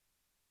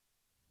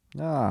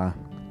Ah,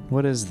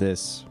 what is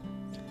this?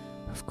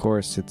 Of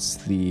course, it's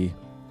the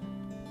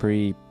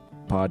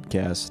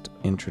pre-podcast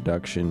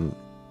introduction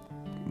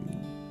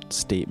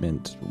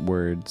statement,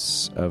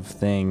 words of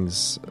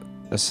things,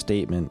 a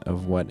statement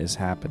of what is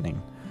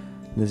happening.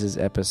 This is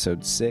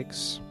episode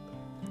 6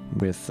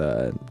 with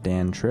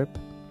Dan Tripp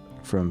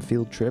from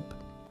Field Trip.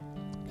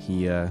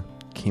 He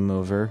came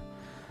over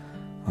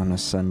on a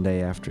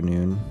Sunday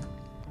afternoon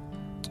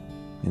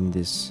in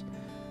this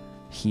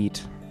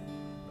heat.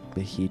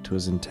 The heat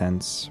was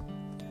intense.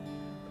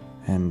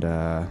 And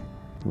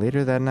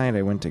later that night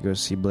I went to go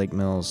see Blake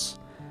Mills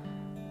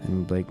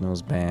and Blake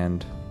Mills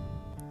Band,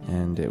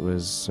 and it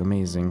was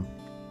amazing.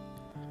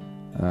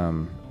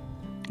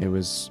 It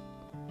was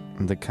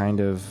the kind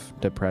of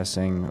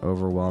depressing,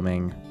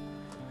 overwhelming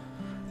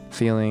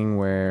feeling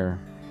where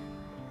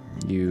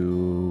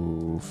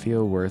you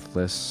feel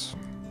worthless,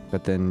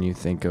 but then you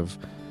think of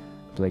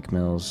Blake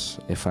Mills'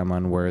 If I'm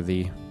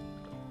Unworthy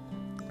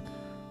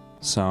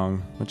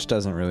song, which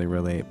doesn't really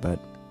relate, but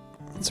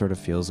it sort of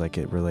feels like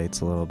it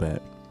relates a little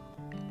bit,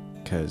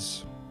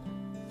 because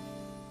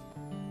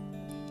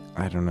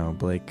I don't know,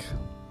 Blake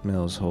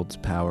Mills holds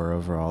power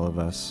over all of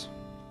us.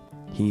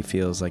 He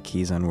feels like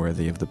he's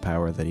unworthy of the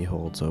power that he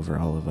holds over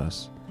all of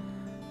us.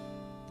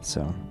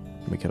 So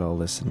we could all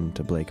listen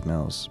to Blake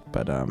Mills.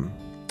 But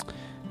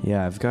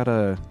yeah,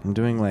 I'm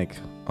doing like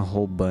a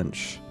whole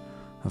bunch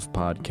of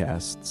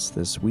podcasts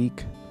this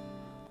week.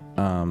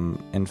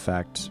 In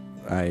fact,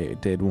 I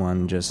did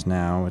one just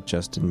now with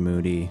Justin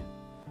Moody,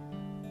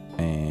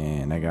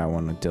 and I got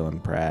one with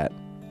Dylan Pratt,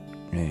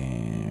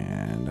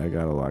 and I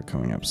got a lot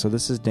coming up. So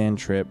this is Dan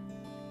Tripp.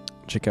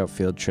 Check out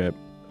Field Trip,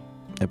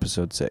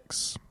 episode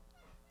 6.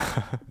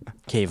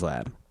 Cave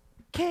Lab.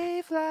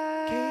 Cave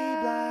Lab.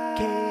 Cave Lab.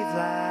 Cave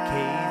Lab.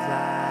 Cave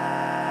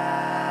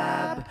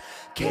Lab.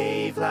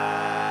 Cave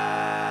Lab.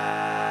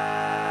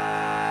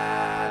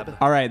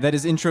 All right, that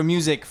is intro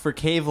music for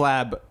Cave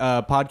Lab,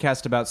 a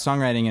podcast about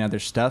songwriting and other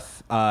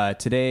stuff.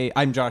 Today,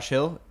 I'm Josh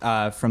Hill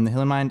from The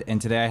Hill in Mind,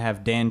 and today I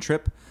have Dan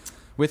Tripp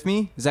with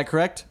me. Is that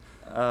correct?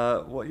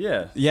 Well,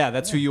 yeah. Yeah,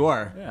 that's who you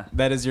are. Yeah.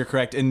 That is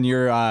correct. And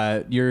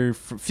your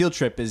Field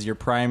Trip is your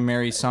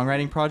primary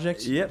songwriting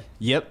project? Yep.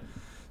 Yep.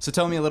 So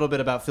tell me a little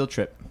bit about Field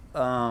Trip.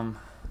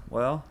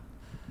 Well,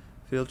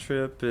 Field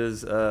Trip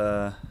is it's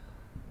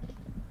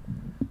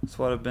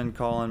what I've been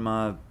calling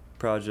my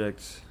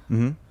project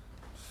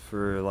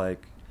for I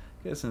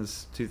guess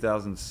since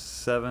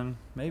 2007,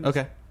 maybe.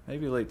 Okay.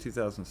 Maybe late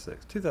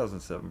 2006,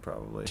 2007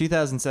 probably.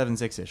 2007,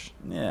 6-ish.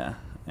 Yeah,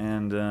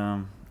 and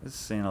it's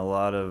seen a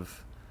lot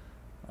of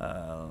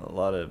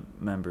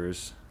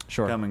members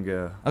Sure. come and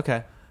go.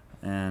 Okay.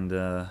 And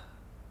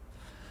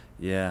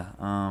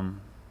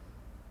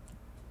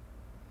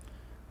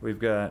we've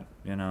got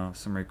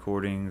some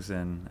recordings,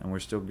 and we're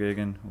still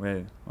gigging.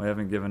 We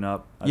haven't given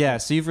up. Yeah,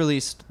 so you've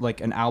released like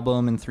an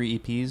album and 3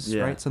 EPs,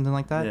 Yeah. right? Something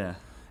like that? Yeah.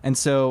 And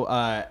so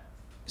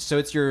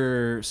so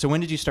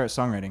when did you start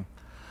songwriting?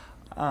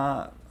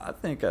 I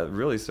think I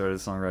really started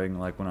songwriting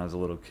when I was a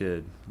little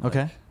kid.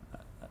 Okay.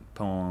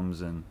 Poems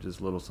and just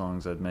little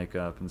songs I'd make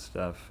up and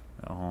stuff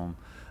at home.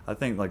 I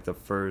think the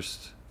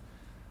first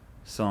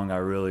song I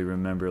really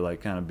remember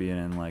kind of being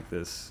in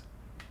this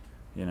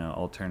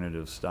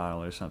alternative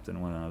style or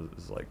something when I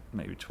was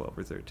maybe 12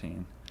 or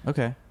 13.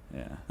 Okay.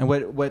 Yeah. And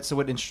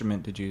what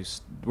instrument did you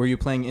were you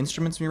playing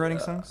instruments when you were writing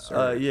songs?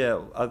 or- Yeah,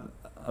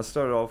 I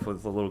started off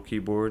with a little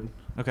keyboard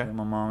Okay. that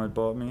my mom had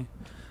bought me,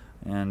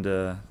 and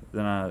then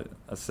I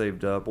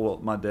saved up. Well,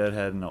 my dad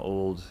had an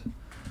old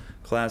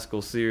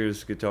classical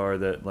Sears guitar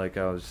that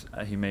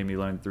he made me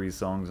learn 3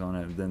 songs on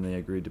it. Then they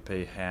agreed to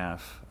pay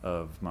half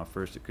of my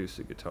first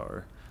acoustic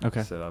guitar.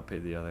 Okay. So I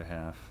paid the other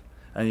half,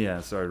 and yeah,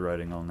 I started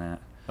writing on that.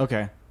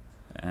 Okay.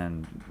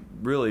 And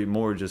really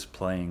more just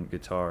playing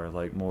guitar,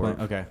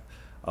 Okay.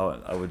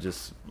 I would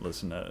just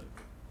listen to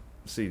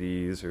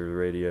CDs or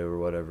radio or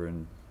whatever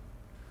and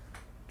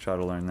try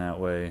to learn that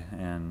way.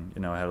 And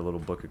I had a little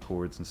book of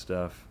chords and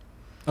stuff.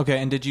 Okay,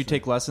 and did you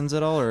take lessons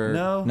at all, or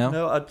No.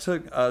 I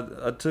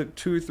took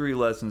 2 or 3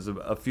 lessons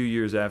a few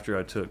years after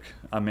I'd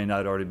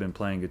already been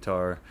playing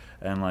guitar,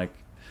 and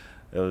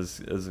it was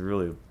a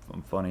really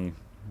funny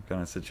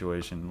kind of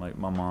situation.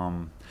 My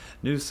mom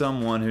knew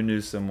someone who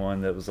knew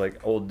someone that was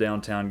old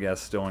downtown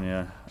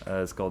Gastonia.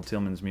 It's called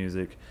Tillman's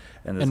Music.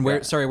 And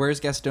where's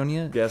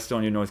Gastonia?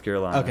 Gastonia, North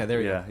Carolina. Okay,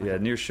 there you go. Yeah,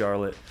 near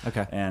Charlotte.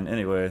 Okay. And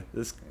anyway,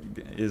 this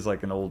is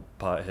an old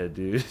pothead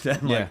dude.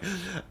 And Yeah.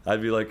 I'd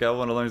be I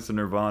want to learn some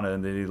Nirvana,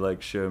 and then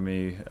he'd show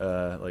me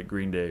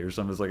Green Day or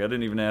something. It's I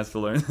didn't even ask to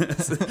learn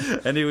this.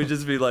 And he would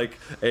just be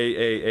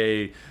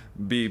A,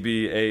 B,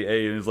 B,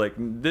 A, and it's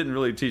didn't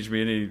really teach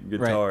me any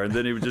guitar. Right. And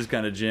then he would just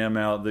kind of jam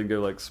out, then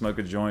go smoke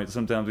a joint.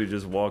 Sometimes we'd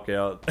just walk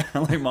out.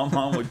 My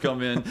mom would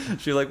come in.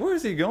 She'd be where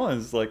is he going?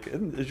 It's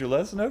is your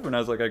lesson over? And I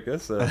was I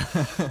guess so.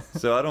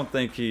 So I don't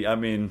think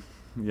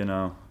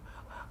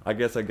I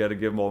guess I got to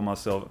give all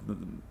myself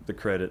the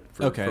credit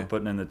for Okay.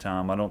 putting in the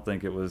time. I don't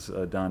think it was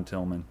Don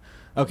Tillman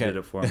Okay. did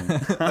it for me.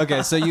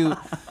 Okay, so you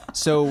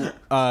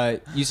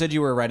said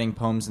you were writing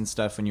poems and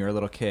stuff when you were a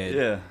little kid.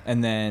 Yeah.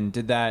 And then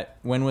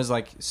when was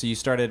like, so you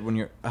started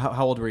when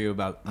how old were you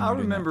about? when I you were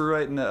doing that? remember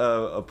writing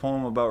a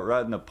poem about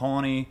riding a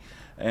pony,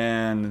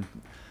 and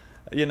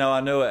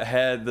I know it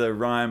had the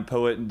rhyme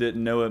 "poet and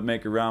didn't know it,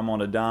 make a rhyme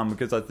on a dime,"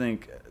 because I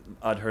think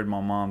I'd heard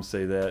my mom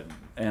say that,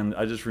 and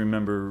I just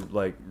remember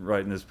like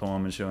writing this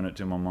poem and showing it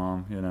to my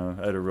mom,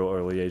 at a real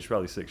early age,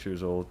 probably 6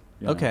 years old.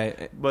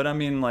 Okay. But I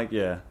mean, like,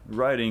 yeah,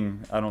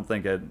 writing. I don't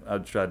think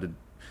I'd tried to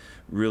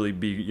really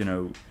be,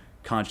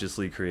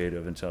 consciously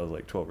creative until I was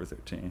like 12 or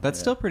 13. That's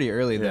Yeah. still pretty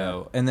early Yeah.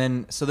 though. And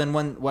then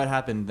what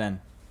happened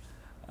then?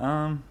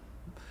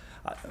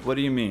 What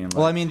do you mean?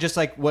 Well, I mean, just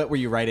like what were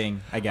you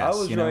writing? I guess I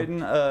was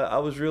writing. I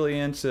was really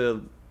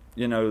into,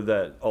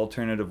 that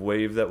alternative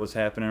wave that was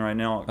happening right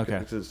now. Okay.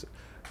 Because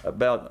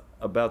about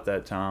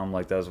that time,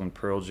 like that was when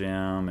Pearl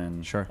Jam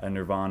and Sure. and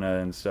Nirvana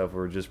and stuff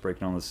were just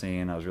breaking on the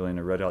scene. I was really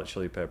into Red Hot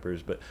Chili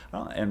Peppers,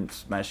 and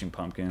Smashing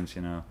Pumpkins,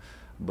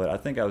 But I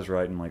think I was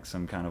writing like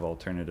some kind of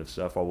alternative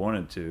stuff. I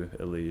wanted to,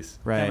 at least.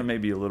 Right. Kind of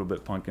maybe a little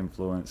bit punk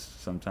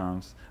influenced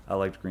sometimes. I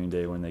liked Green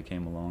Day when they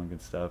came along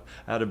and stuff.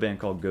 I had a band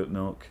called Goat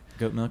Milk.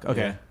 Goat Milk.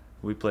 Okay. Yeah.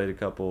 We played a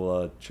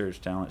couple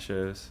church talent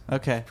shows.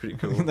 Okay. Pretty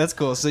cool. That's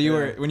cool. So you Yeah.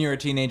 were when you were a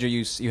teenager,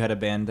 you had a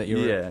band that you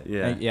were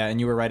Yeah. and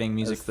you were writing I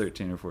music. was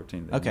 13 or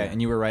 14 then. Okay, yeah.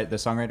 and you were the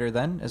songwriter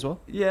then as well.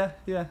 Yeah.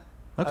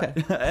 Okay.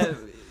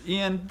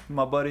 Ian,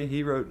 my buddy,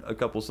 he wrote a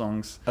couple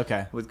songs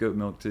Okay. with Goat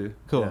Milk too.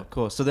 Cool. Yeah.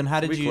 Cool. So then,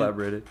 how did we you?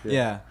 collaborated?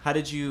 Yeah. How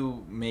did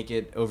you make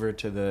it over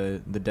to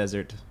the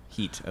desert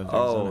heat of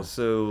Arizona? Oh,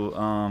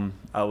 so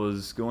I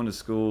was going to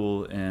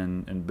school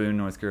in Boone,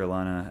 North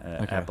Carolina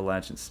at Okay.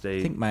 Appalachian I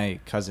State. think my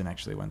cousin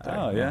actually went there.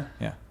 Oh, yeah?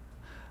 Yeah.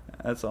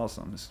 That's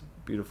awesome. It's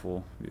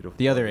beautiful.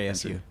 The other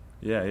country. ASU.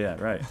 Yeah,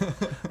 right.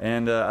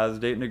 And I was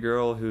dating a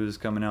girl who was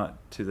coming out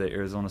to the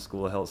Arizona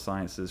School of Health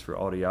Sciences for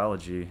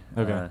audiology.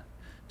 Okay.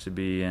 To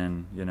be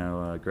in,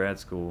 grad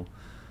school.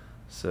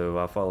 So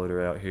I followed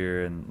her out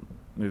here and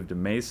moved to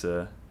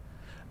Mesa.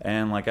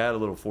 And like I had a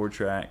little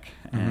 4-track,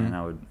 and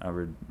Mhm. I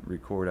would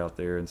record out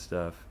there and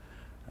stuff.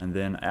 And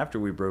then after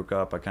we broke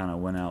up, I kind of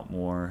went out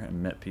more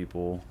and met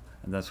people,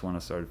 and that's when I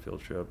started Field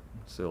Trip.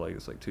 So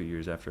it's like 2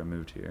 years after I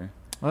moved here.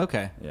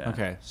 Okay. Yeah.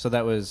 Okay. So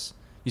that was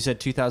you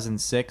said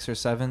 2006 or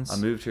 7? I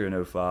moved here in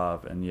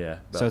 2005, and yeah.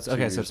 So it's 2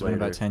 okay. So years it's been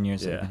about later. 10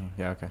 years. Yeah.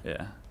 Yeah. Okay.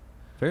 Yeah.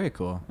 Very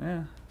cool.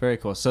 Yeah. Very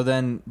cool. So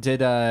then,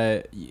 did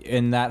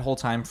in that whole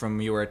time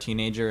from you were a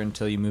teenager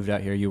until you moved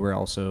out here, you were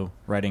also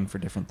writing for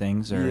different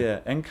things, or Yeah.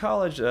 In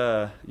college,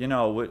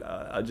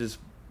 I just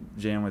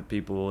jammed with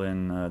people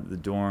in the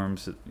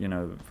dorms,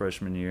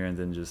 freshman year, and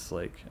then just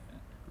like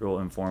real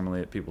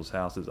informally at people's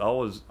houses.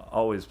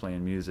 Always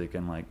playing music,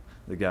 and like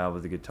the guy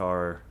with the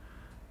guitar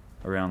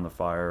around the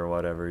fire or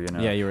whatever,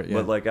 Yeah, you were- yeah.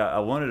 But like I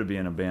wanted to be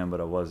in a band, but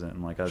I wasn't.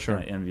 And like I was Sure.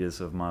 kind of envious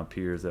of my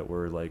peers that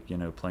were like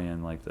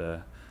playing like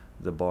the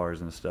bars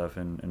and stuff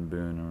in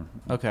Boone.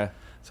 Okay,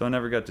 So I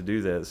never got to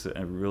do that. So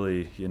I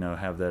really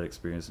have that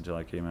experience until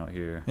I came out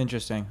here.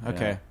 interesting. Yeah.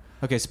 Okay,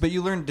 okay. So, but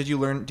you learned? Did you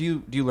learn?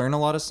 Do you learn a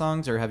lot of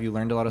songs, or have you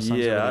learned a lot of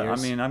songs? Yeah, over the I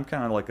years? mean, I'm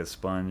kind of like a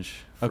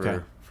sponge for Okay.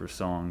 for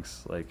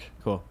songs. Like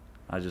cool.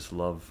 I just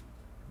love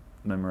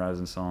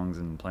memorizing songs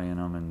and playing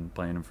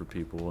them for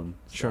people and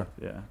stuff. Sure.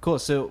 Yeah. Cool.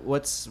 So,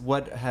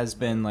 what has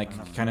been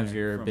like kind of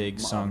your From big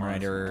my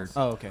songwriter?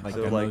 Oh, okay. So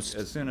the like most-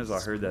 as soon as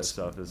I heard that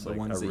stuff, it's the like I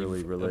ones that really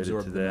you've related to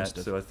absorbed the that. most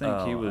of. So I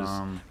think he was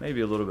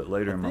maybe a little bit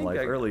later I in my think life.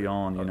 I- Early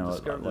on,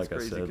 discovered like this I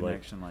crazy said, like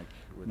connection, like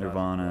with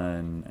Nirvana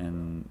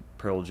and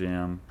Pearl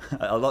Jam.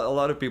 a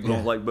lot of people Yeah.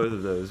 don't like both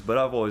of those, but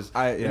I've always,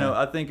 yeah.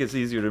 I think it's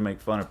easier to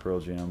make fun of Pearl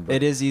Jam. But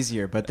It is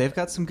easier, but they've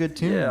got some good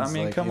tunes. yeah, I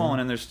mean, like, come you know. on,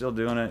 and they're still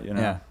doing it,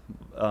 Yeah.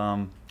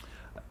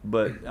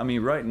 But I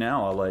mean, right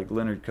now, I like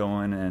Leonard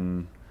Cohen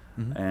and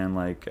Mhm. and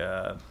like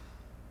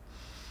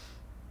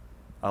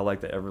I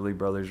like the Everly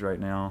Brothers right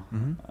now.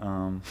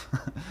 Mhm.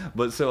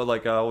 But so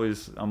like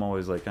I'm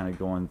always like kind of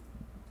going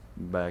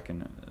back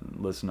and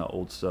listen to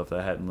old stuff that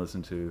I hadn't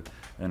listened to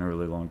in a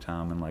really long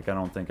time, and like I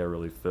don't think I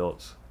really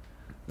felt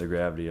the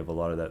gravity of a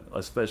lot of that,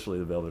 especially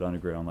the Velvet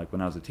Underground. Like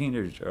when I was a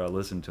teenager, I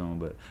listened to them,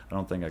 but I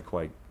don't think I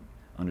quite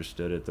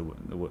understood it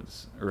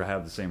or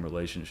have the same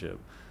relationship.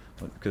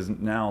 Because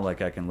now,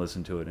 like, I can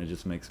listen to it and it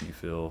just makes me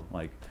feel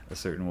like a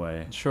certain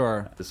way.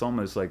 Sure. It's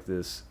almost like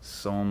this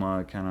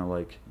soma, kind of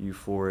like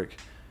euphoric,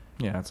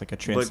 Yeah, it's like a but,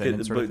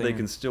 transcendent sort of thing. they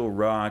can still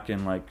rock,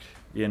 and like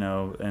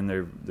and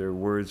their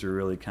words are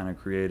really kind of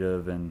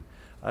creative, and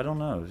I don't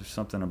know, there's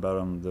something about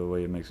them, the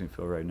way it makes me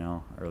feel right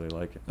now. I really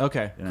like it.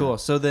 Okay, you know?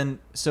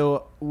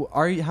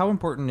 cool. How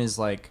important is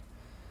like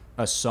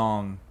a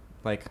song?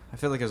 Like, I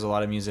feel like there's a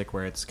lot of music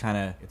where it's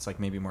like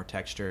maybe more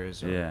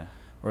textures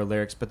or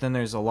lyrics, but then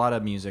there's a lot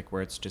of music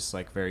where it's just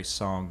like very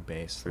song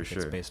based. For Like sure.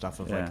 It's based off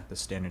of Yeah. like the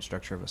standard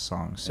structure of a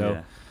song. So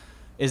yeah.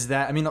 is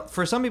that, I mean,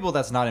 for some people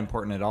that's not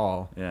important at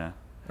all, Yeah.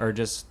 or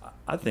just,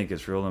 I think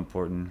it's real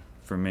important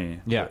for me.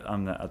 Yeah.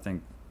 But I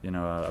think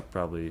I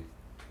probably.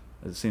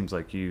 It seems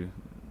like you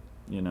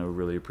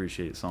really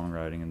appreciate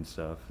songwriting and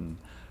stuff, and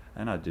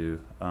I do.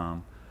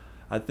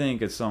 I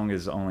think a song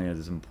is only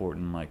as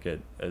important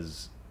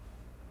as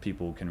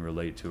people can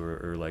relate to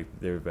or like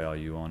their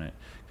value on it,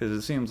 because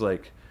it seems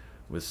like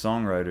with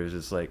songwriters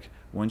it's like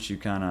once you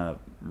kind of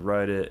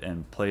write it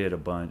and play it a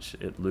bunch,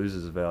 it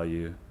loses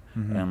value.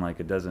 Mm-hmm. And like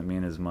it doesn't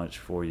mean as much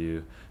for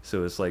you,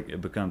 so it's like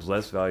it becomes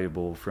less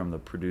valuable from the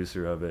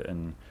producer of it,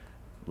 and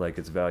like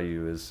its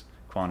value is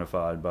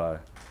quantified by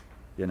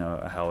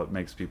how it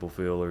makes people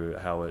feel, or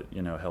how it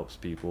helps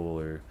people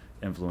or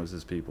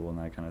influences people and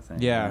that kind of thing.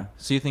 Yeah.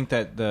 So you think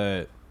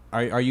that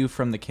are you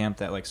from the camp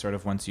that like sort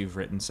of once you've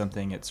written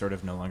something it sort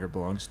of no longer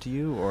belongs to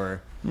you,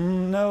 or?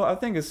 No, I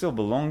think it still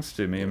belongs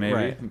to me, maybe.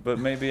 Right. But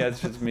maybe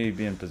that's just me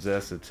being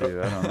possessive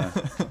too. I don't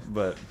know.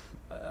 But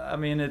I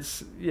mean,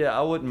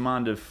 I wouldn't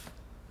mind if,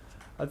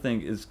 I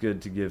think it's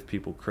good to give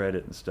people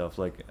credit and stuff.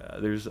 Like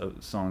there's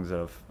songs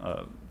that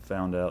I've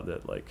found out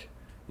that like,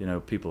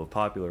 people have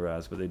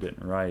popularized, but they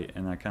didn't write.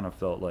 And I kind of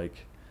felt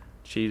like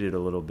cheated a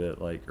little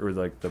bit, like, or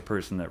like the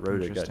person that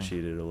wrote it got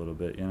cheated a little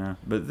bit,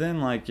 But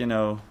then like,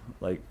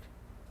 like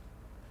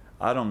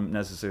I don't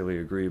necessarily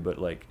agree, but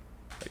like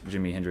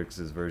Jimi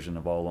Hendrix's version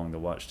of All Along the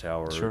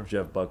Watchtower, sure. or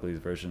Jeff Buckley's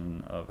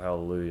version of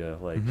Hallelujah,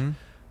 like, mm-hmm.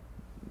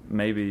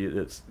 maybe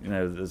it's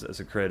it's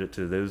a credit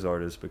to those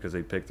artists because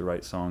they picked the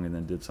right song and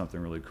then did something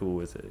really cool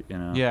with it.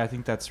 Yeah, I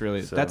think that's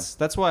really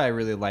that's why I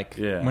really like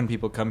when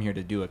people come here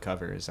to do a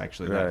cover, is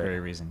actually that very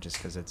reason, just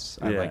because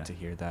I like to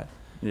hear that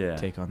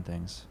take on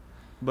things.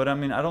 But I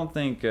mean, I don't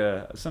think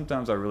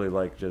sometimes I really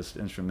like just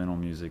instrumental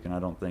music, and I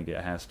don't think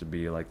it has to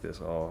be like this.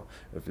 Oh,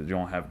 if you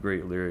don't have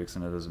great lyrics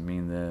and it doesn't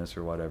mean this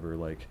or whatever,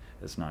 like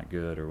it's not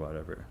good or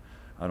whatever.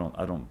 I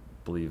don't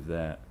believe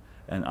that.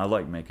 And I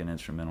like making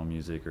instrumental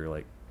music or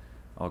like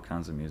all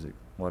kinds of music,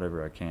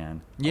 whatever I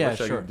can. Yeah, I wish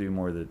sure. I could do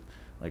more of the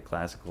like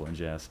classical and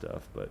jazz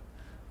stuff, but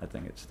I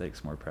think it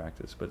takes more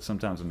practice. But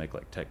sometimes I make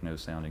like techno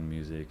sounding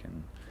music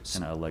and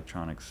kind of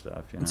electronic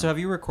stuff. And so have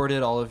you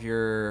recorded all of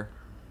your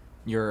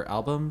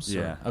albums?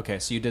 Yeah. Okay,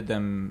 so you did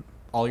them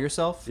all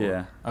yourself? Or?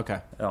 Yeah. Okay.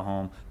 At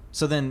home.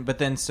 So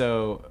then,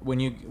 so when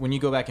you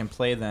go back and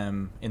play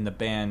them in the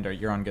band,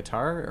 you're on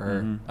guitar,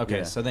 or Mm-hmm. okay,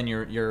 yeah. so then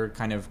you're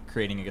kind of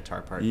creating a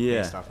guitar part.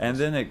 Yeah, based off and this.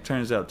 then it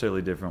turns out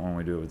totally different when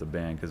we do it with the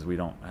band because we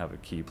don't have a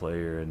key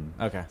player, and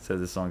okay, so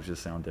the songs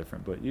just sound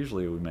different. But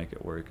usually we make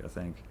it work, I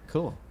think.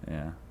 Cool.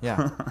 Yeah.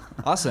 Yeah.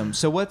 Awesome.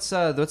 So what's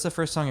the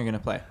first song you're gonna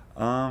play?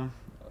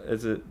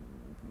 Is it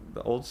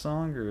the old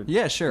song or?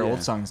 Yeah, sure.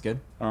 Old song's good.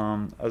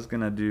 I was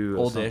gonna do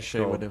oldish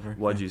or whatever.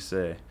 What'd you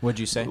say? What'd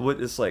you say?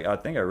 It's like I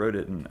think I wrote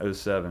it in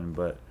 2007,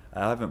 but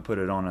I haven't put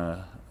it on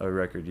a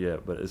record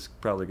yet. But it's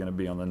probably gonna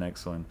be on the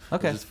next one.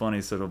 Okay. Which is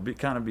funny, so it'll be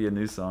kind of be a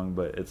new song,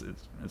 but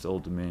it's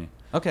old to me.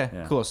 Okay.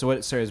 Yeah. Cool. So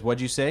what'd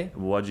you say?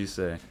 What'd you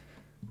say?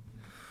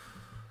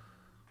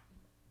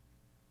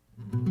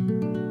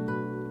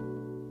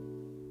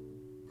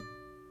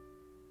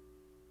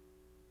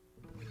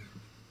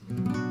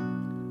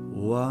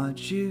 What'd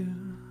you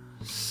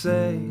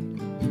say?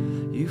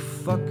 You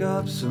fuck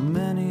up so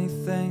many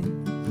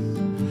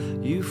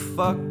things. You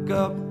fuck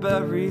up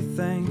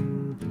everything.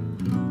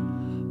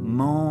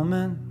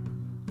 Moment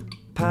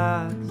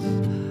pass.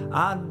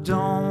 I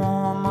don't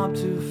warm up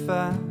too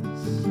fast.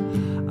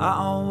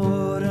 I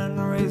wouldn't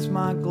raise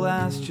my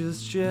glass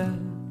just yet.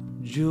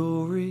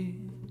 Jewelry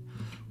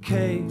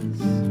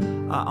case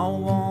I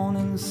want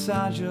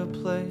inside your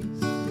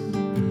place.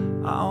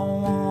 I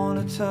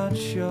wanna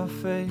touch your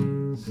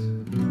face,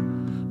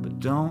 but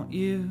don't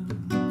you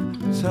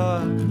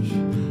touch.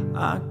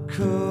 I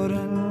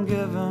couldn't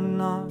give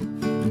enough.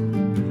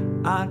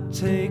 I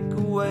take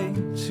away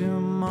too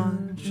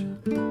much.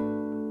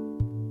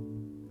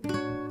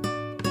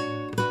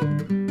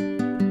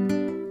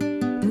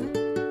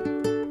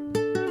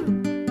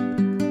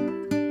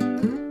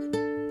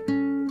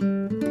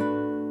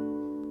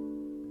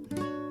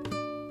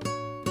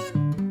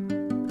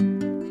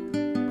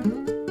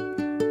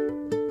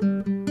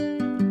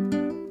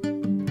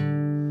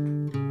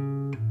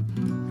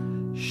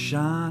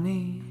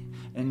 Shiny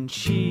and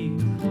cheap,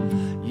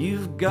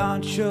 you've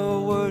got your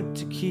word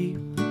to keep.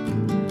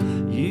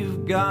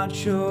 You've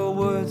got your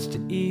words to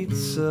eat,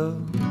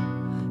 so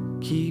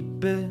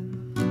keep it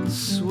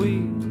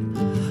sweet.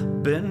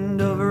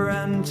 Bend over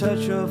and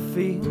touch your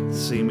feet.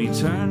 See me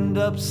turned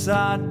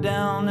upside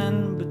down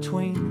in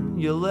between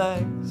your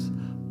legs.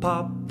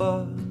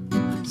 Papa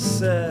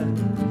said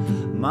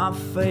my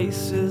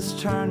face is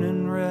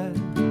turning red.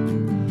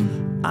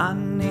 I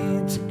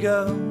need to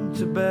go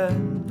to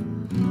bed.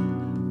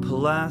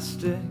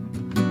 Plastic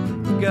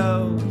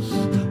ghost,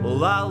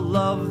 well, I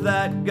love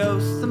that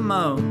ghost the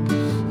most,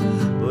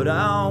 but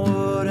I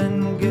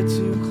wouldn't get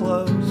too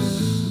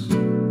close.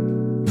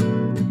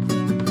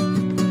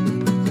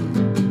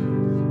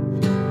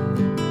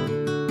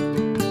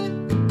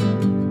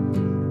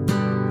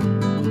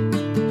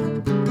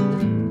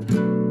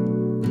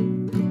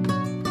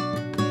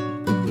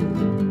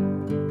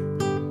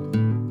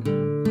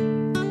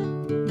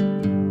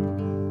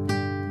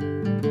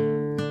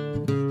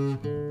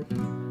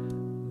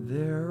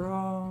 They're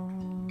all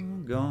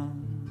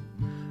gone.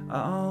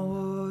 I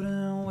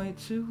way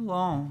too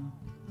long.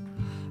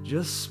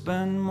 Just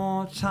spend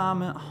more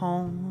time at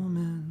home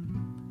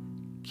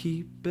and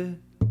keep it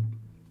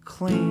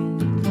clean.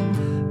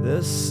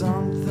 There's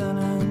something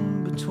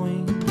in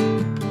between.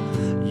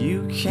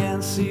 You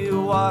can't see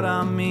what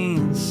I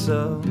mean,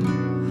 so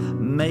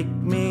make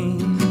me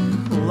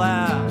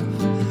laugh.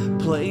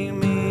 Play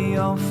me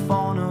your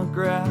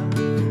phonograph.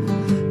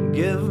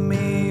 Give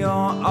me your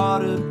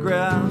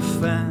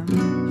autograph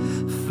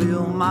and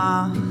feel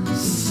my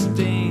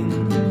sting.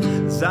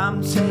 'Cause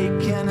I'm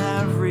taking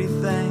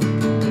everything.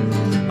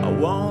 I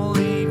won't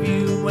leave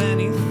you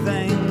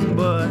anything,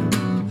 but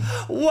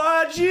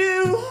what'd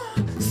you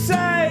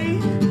say?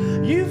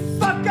 You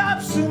fuck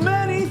up so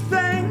many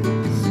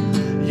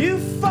things. You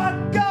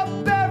fuck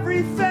up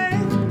everything.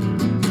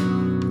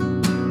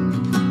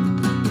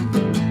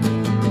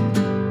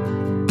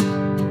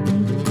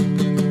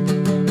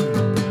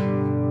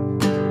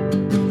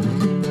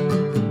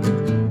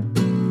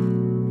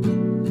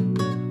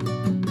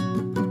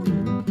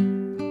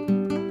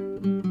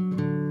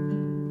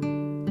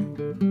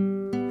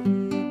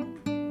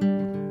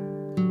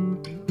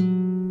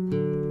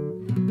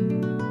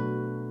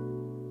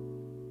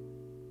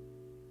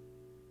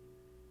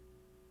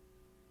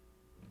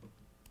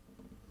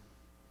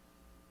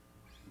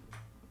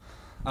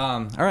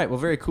 All right. Well,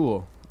 very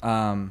cool.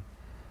 Do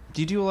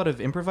you do a lot of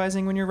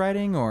improvising when you're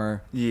writing,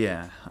 or?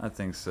 Yeah, I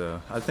think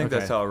so. I think Okay.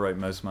 that's how I write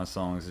most of my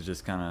songs. Is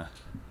just kind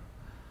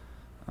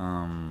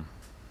of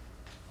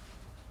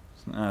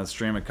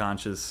stream of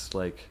conscious,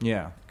 like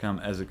Yeah. come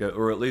as it goes,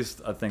 or at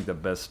least I think the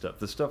best stuff.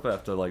 The stuff I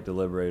have to like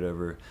deliberate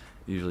over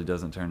usually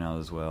doesn't turn out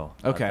as well.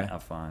 Okay. I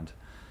find.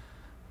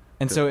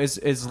 And so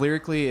is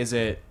lyrically,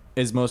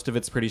 is most of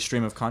it's pretty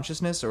stream of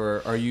consciousness,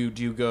 or do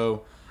you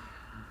go?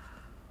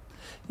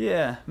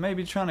 Yeah,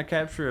 maybe trying to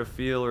capture a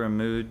feel or a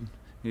mood.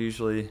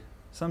 Usually,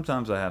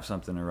 sometimes I have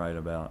something to write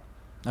about.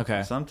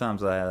 Okay.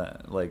 Sometimes I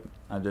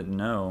didn't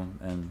know,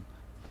 and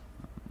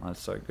I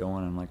start going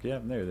and I'm like, yeah,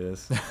 there it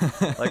is.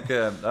 Like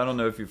I don't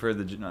know if you've heard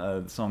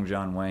the song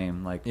John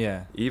Wayne. Like,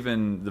 Yeah.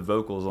 even the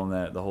vocals on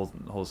that, the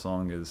whole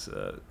song is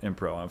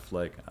improv.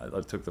 Like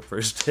I took the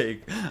first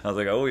take. I was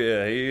like, oh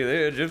yeah, hey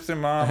there, Gypsy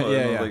Mama. Yeah, and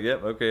I was yeah. like,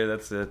 yep, okay,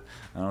 that's it.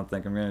 I don't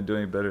think I'm gonna do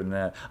any better than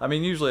that. I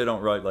mean, usually I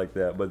don't write like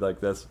that, but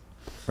like that's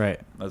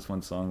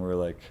one song where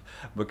like,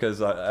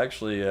 because I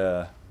actually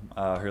I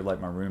heard like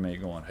my roommate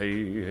going,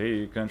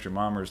 hey country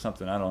mama or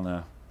something, I don't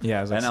know.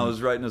 Yeah. I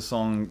was writing a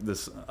song.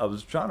 I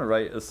was trying to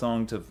write a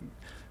song to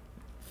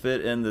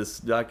fit in this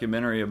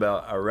documentary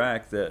about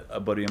Iraq that a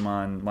buddy of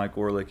mine, Mike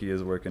Orlicki,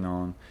 is working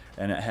on,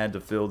 and it had to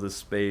fill this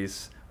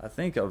space. I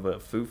think of a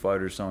Foo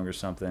Fighters song or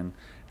something,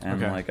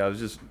 and Okay. like I was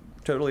just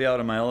totally out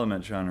of my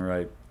element trying to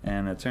write,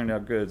 and it turned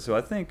out good. So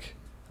I think,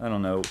 I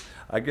don't know.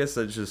 I guess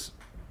that's just.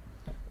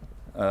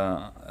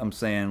 I'm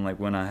saying like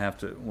when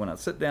I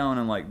sit down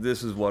and like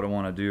this is what I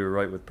want to do or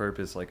write with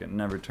purpose, like it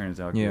never turns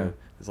out Yeah. good.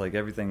 It's like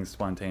everything's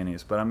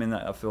spontaneous. But I mean,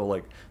 I feel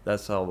like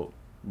that's how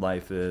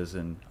life is,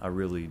 and I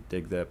really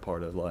dig that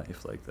part of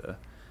life, like the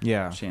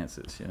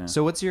chances, you know.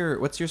 So what's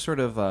your sort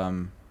of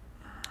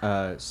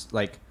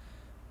like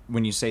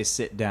when you say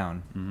sit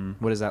down? Mm-hmm.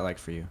 What is that like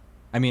for you?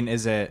 I mean,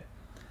 is it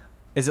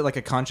like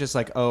a conscious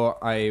like, oh,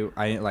 I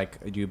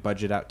like, do you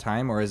budget out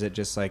time, or is it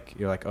just like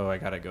you're like, oh, I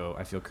gotta go,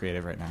 I feel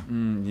creative right now?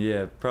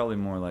 Yeah, probably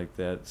more like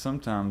that.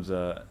 Sometimes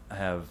I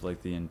have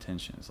like the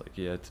intentions, like,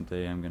 yeah,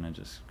 today I'm gonna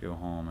just go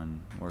home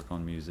and work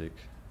on music,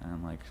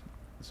 and like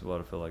this is what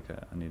I feel like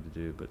I need to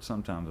do. But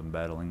sometimes I'm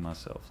battling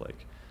myself,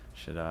 like,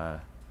 should I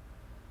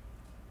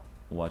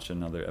watch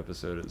another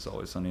episode of It's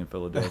Always Sunny in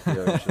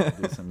Philadelphia, or should I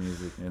do some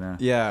music, you know?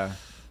 Yeah.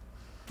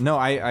 No,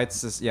 I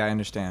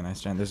understand.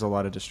 There's a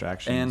lot of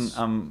distractions.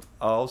 And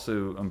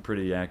I'm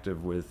pretty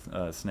active with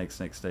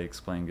Snake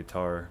Stakes, playing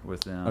guitar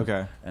with them.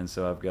 Okay. And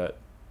so I've got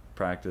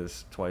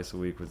practice twice a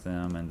week with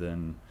them, and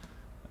then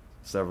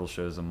several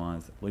shows a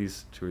month, at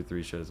least 2 or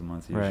 3 shows a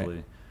month usually.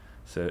 Right.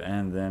 So,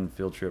 and then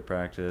field trip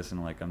practice,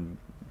 and like I'm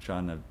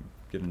trying to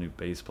get a new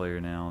bass player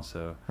now.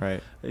 So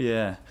Right.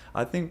 yeah,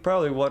 I think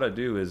probably what I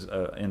do is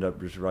end up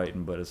just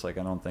writing, but it's like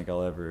I don't think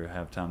I'll ever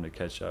have time to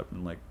catch up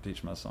and like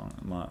teach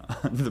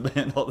the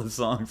band all the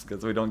songs,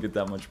 because we don't get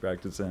that much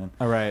practice in.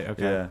 All right.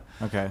 Okay. Yeah.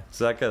 Okay.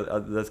 So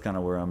that's kind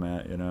of where I'm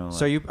at, you know.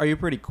 So are you a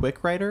pretty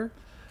quick writer?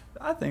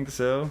 I think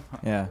so.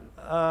 Yeah.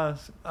 I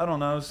don't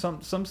know.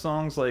 Some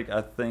songs, like,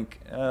 I think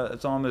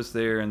it's almost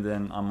there, and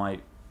then I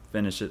might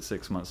finish it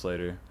 6 months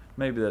later.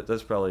 Maybe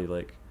that's probably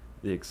like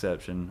the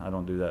exception. I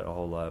don't do that a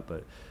whole lot,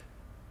 but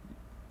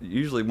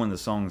usually when the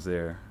song's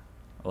there,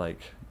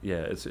 like, yeah,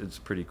 it's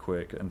pretty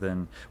quick. And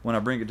then when I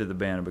bring it to the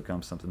band, it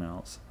becomes something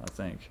else, I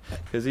think.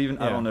 Because I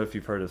don't know if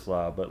you've heard us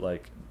live, but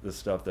like the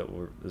stuff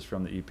is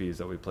from the EPs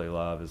that we play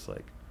live is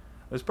like,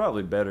 it's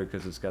probably better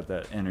because it's got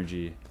that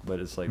energy, but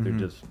it's like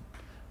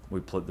we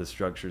put the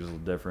structures a little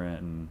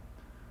different, and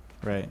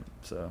right.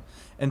 So.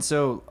 And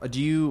so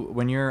do you,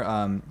 when you're,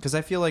 because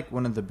I feel like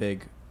one of the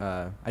big,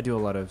 I do a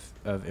lot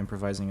of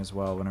improvising as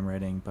well when I'm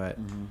writing, but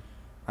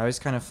I always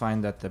kind of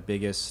find that the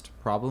biggest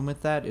problem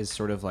with that is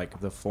sort of like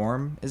the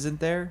form isn't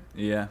there.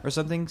 Yeah. Or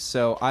something.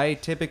 So I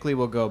typically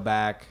will go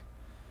back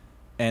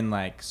and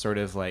like sort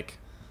of like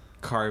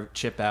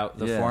chip out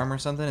the form or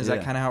something? Is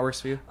that kind of how it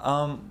works for you?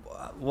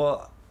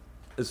 Well,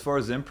 as far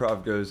as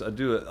improv goes, I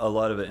do a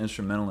lot of it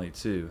instrumentally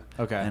too.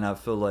 Okay. And I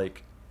feel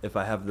like if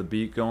I have the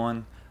beat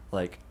going,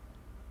 like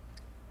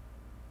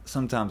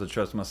sometimes I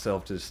trust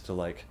myself just to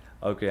like,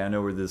 okay, I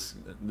know where this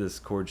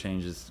chord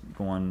change is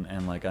going,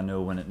 and like I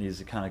know when it needs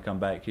to kind of come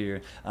back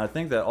here. I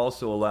think that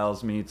also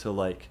allows me to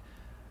like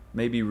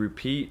maybe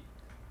repeat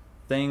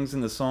things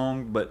in the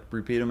song, but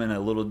repeat them in a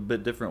little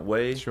bit different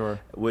way. Sure.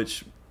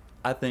 Which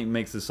I think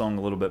makes the song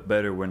a little bit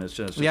better when it's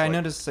just yeah, like, I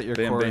noticed that your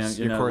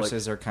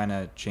choruses are kind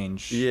of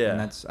changed. Yeah, and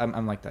that's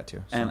I'm like that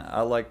too. So. And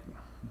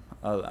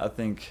I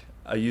think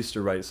I used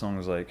to write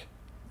songs like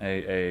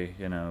A,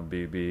 you know,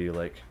 B,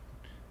 like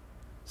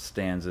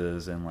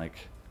stanzas and like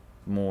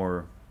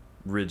more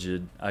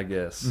rigid, I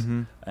guess.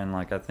 Mm-hmm. And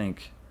like I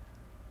think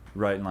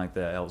writing like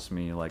that helps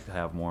me like to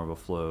have more of a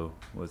flow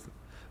with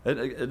it.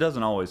 It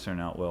doesn't always turn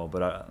out well,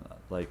 but I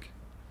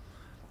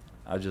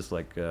just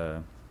like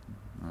I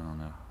don't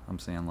know. I'm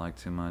saying like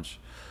too much.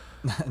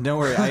 Don't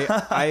worry.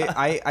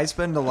 I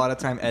spend a lot of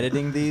time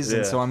editing these,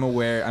 and so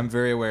I'm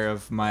very aware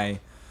of my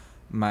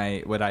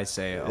what I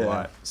say a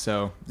lot.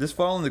 So just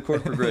following the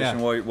chord progression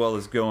while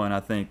it's going, I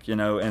think, you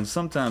know, and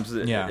sometimes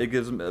it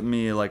gives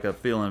me like a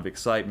feeling of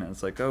excitement.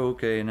 It's like, oh,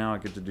 okay, now I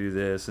get to do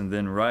this, and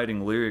then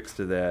writing lyrics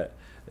to that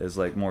is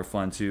like more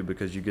fun too,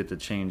 because you get to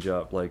change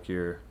up like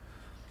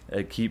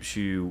it keeps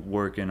you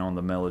working on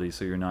the melody,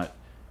 so you're not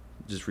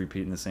just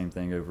repeating the same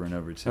thing over and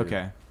over too.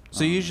 Okay.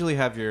 So you usually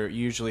have your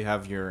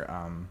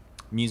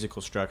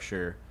musical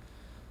structure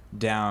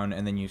down,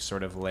 and then you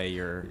sort of lay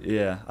your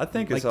I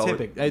think like it's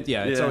always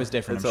it's always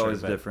different. It's I'm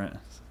always sure, different.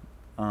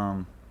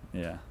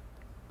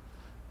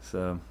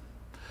 So,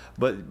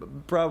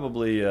 but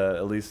probably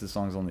at least the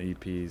songs on the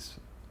EPs.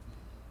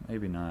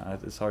 Maybe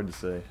not. It's hard to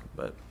say,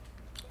 but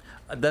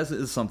that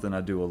is something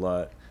I do a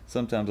lot.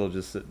 Sometimes I'll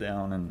just sit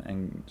down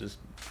and just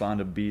find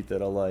a beat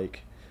that I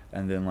like,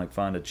 and then like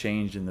find a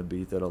change in the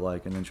beat that I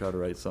like, and then try to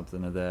write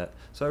something of that.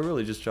 So I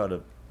really just try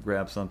to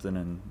grab something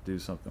and do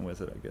something with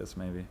it, I guess,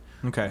 maybe.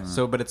 Okay.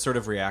 So but it's sort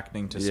of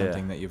reacting to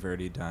something that you've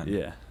already done.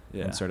 Yeah.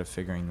 And sort of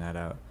figuring that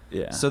out.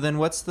 Yeah. So then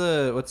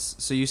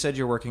so you said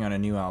you're working on a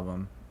new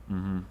album.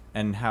 Mm-hmm.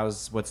 And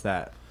what's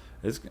that?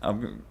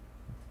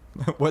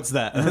 What's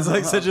that? That's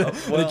like such an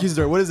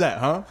accusatory. What is that,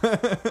 huh?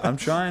 I'm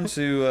trying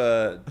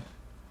to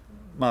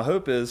my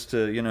hope is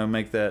to, you know,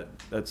 make that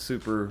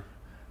super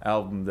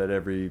album that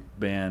every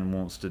band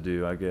wants to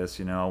do, I guess.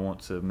 You know, I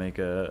want to make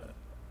a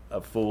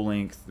full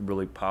length,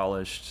 really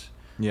polished,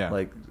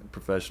 like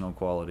professional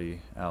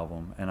quality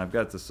album. And I've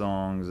got the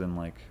songs, and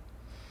like,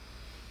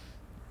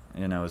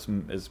 you know,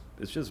 it's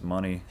just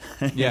money.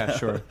 Yeah,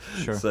 sure.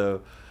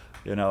 So,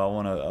 you know, I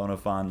want to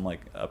find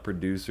like a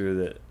producer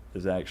that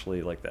is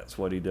actually like that's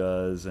what he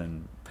does,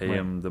 and pay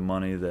him the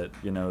money that,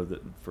 you know,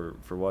 that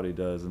for what he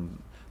does,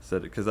 and said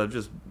it because I've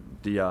just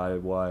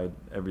DIY'd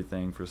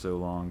everything for so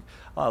long.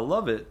 I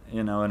love it,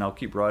 you know, and I'll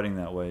keep writing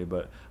that way,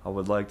 but I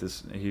would like to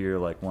hear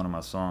like one of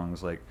my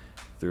songs like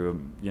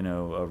through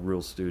a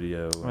real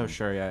studio. Oh,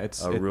 sure, yeah.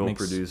 It's a real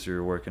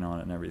producer working on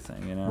it and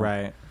everything, you know.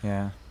 Right.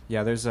 Yeah.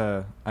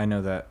 Yeah. I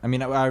know that. I mean,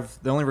 the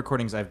only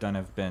recordings I've done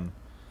have been,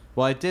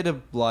 well, I did a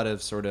lot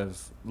of sort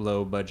of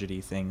low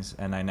budgety things,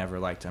 and I never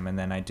liked them. And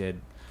then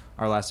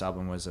our last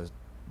album was a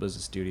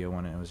studio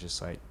one, and it was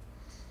just like,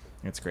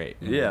 it's great.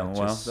 Yeah,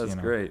 well, that's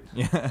great.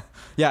 Yeah,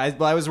 yeah.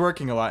 I was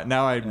working a lot.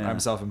 Now I'm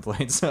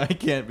self-employed, so I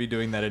can't be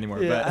doing that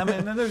anymore. Yeah, but.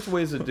 I mean, there's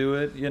ways to do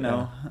it, you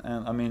know.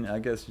 And I mean, I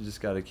guess you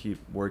just got to keep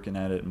working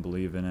at it and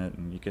believe in it,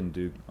 and you can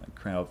do like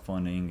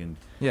crowdfunding and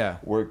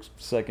work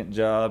second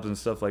jobs and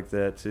stuff like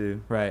that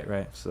too.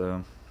 Right.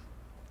 So,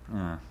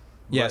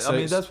 yeah. So I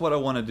mean, that's what I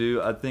want to do.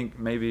 I think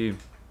maybe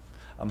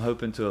I'm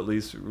hoping to at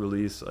least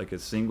release like a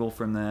single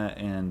from that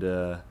and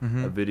a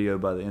video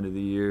by the end of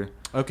the year.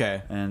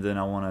 Okay. And then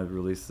I want to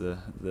release the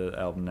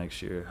album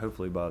next year.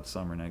 Hopefully by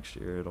summer next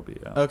year it'll be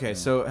out. Okay.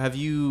 So have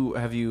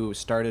you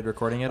started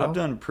recording it? I've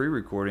done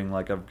pre-recording.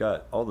 Like I've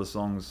got all the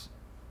songs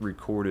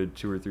recorded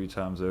 2 or 3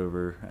 times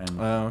over, and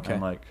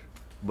and like,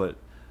 but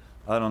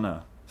I don't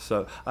know.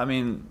 So I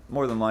mean,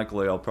 more than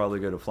likely I'll probably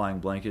go to Flying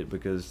Blanket,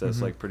 because that's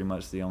like pretty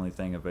much the only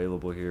thing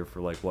available here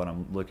for like what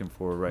I'm looking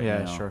for right now.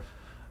 Yeah, sure.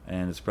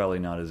 And it's probably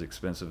not as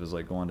expensive as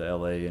like going to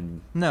LA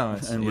and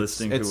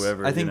listing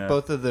whoever. I think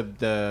both of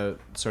the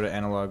sort of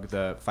analog,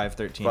 the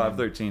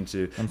 513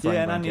 too. And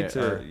and I need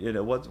to, you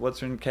know, what's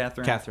her name,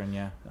 Catherine? Catherine,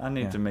 yeah. I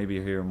need to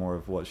maybe hear more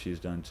of what she's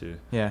done too.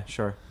 Yeah,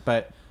 sure.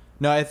 But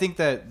no, I think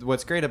that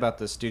what's great about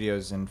the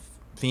studios in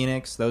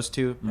Phoenix, those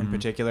two in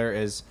particular,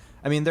 is,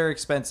 I mean, they're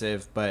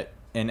expensive, but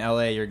in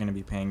LA you're going to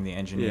be paying the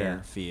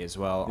engineer fee as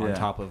well on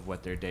top of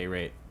what their day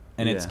rate.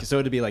 And it's so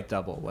it'd be like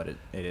double what it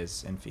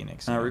is in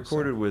Phoenix. And I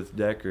recorded with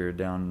Decker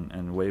down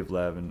in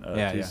Wavelab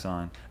in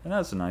Tucson, and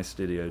that's a nice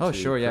studio too. Oh,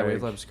 sure, yeah,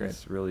 Wavelab's great.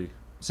 It's really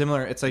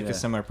similar. It's like a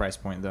similar price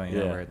point though, you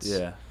know, where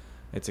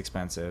it's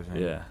expensive.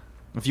 And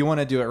if you want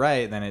to do it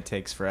right, then it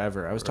takes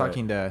forever. I was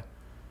talking to,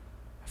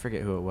 I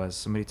forget who it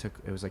was.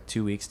 It was like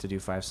 2 weeks to do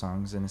 5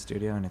 songs in the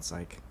studio, and it's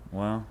like,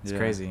 wow, it's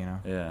crazy, you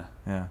know.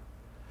 Yeah.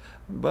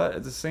 But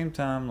at the same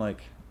time,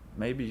 like,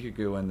 maybe you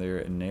could go in there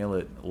and nail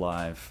it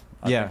live.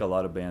 I think a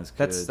lot of bands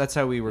could. That's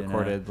how we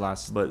recorded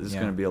last. But it's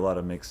going to be a lot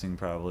of mixing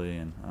probably,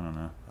 and I don't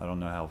know. I don't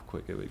know how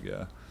quick it would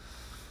go.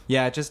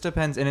 Yeah, it just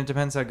depends, and it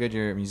depends how good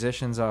your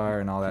musicians are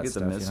and all that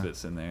stuff. Get the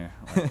Misfits in there.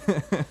 Like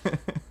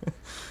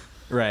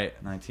right.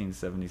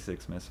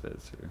 1976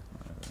 Misfits or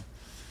whatever.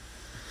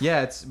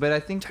 Yeah, but I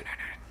think,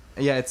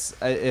 yeah, it's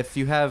if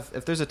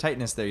there's a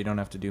tightness there, you don't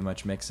have to do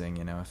much mixing.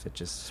 If it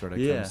just sort of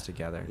comes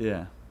together.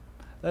 Yeah,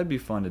 that'd be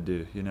fun to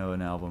do.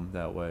 An album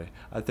that way.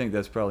 I think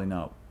that's probably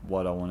not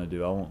what I want to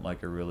do. I want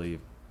like a really,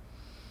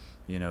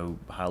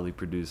 highly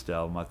produced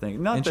album. I think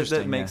not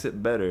that makes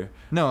it better.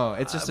 No,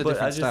 it's just a different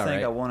style. But I just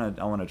think right?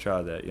 I want to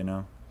try that.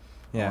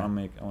 Yeah. I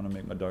want to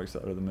make my Dark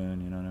Side of the Moon.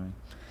 You know what I mean?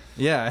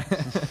 Yeah,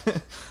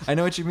 I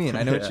know what you mean.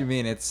 What you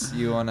mean. It's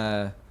you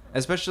wanna,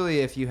 especially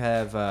if you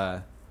have.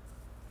 I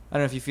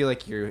don't know if you feel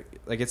like you're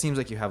like. It seems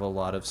like you have a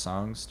lot of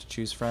songs to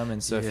choose from,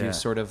 and so if you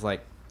sort of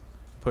like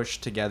push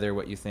together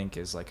what you think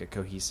is like a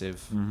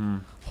cohesive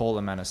whole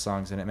amount of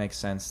songs, and it makes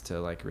sense to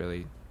like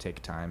really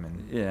take time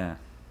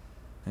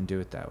and do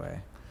it that way.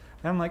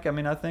 And like, I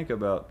mean, I think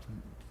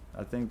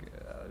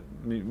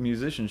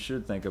musicians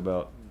should think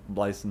about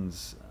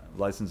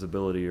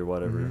licensability or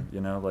whatever,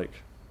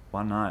 like,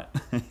 why not?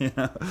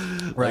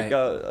 Right.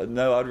 Like,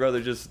 no, I'd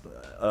rather just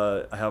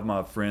have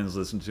my friends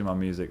listen to my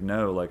music.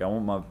 No, like, I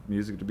want my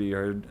music to be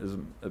heard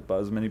by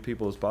as many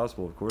people as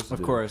possible. Of course.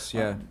 Of course,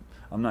 yeah.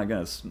 I'm not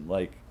gonna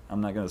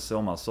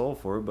sell my soul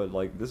for it, but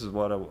like, this is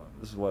what I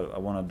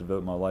want to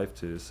devote my life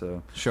to.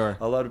 So sure.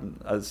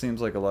 It seems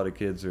like a lot of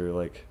kids are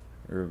like,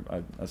 or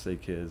I say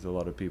kids, a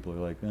lot of people are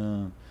like, you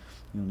don't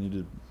need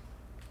to.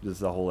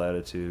 Just the whole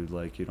attitude,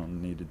 like, you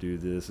don't need to do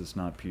this. It's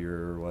not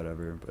pure or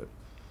whatever. But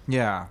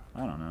yeah,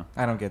 I don't know.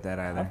 I don't get that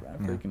either. I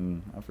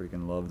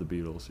freaking love the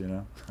Beatles.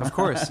 Of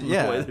course,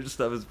 yeah. The way their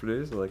stuff is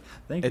produced, like,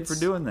 thank you for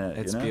doing that.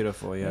 It's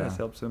beautiful. Yeah, it's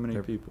helped so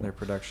many people. Their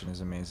production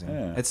is amazing.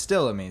 Yeah. It's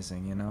still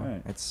amazing.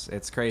 Right.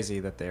 It's crazy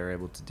that they were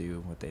able to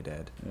do what they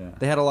did. Yeah.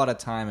 They had a lot of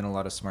time and a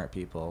lot of smart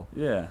people.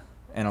 Yeah.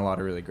 And a lot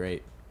of really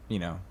great,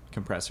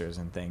 compressors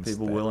and things.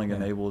 People willing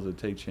and able to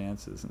take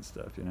chances and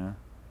stuff.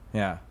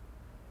 Yeah.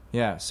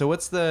 Yeah. So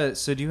do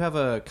you have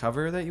a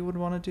cover that you would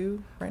want to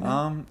do right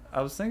now?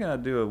 I was thinking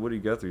I'd do a Woody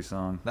Guthrie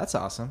song. That's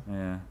awesome.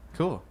 Yeah.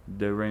 Cool.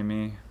 Do Re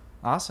Mi.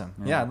 Awesome.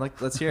 Yeah.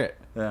 Let's hear it.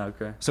 Yeah.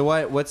 Okay. So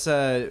what's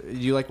do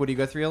you like Woody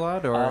Guthrie a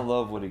lot, or? I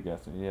love Woody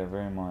Guthrie. Yeah,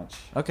 very much.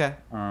 Okay.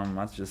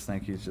 I just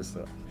think he's just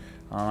a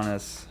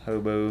honest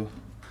hobo,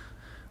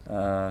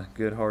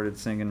 good-hearted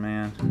singing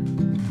man.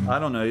 I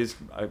don't know. He's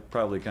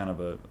probably kind of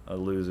a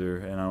loser,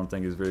 and I don't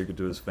think he's very good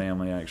to his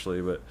family,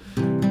 actually. But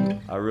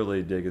I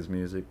really dig his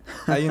music.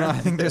 I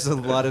think there's a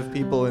lot of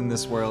people in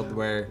this world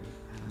where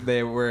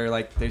they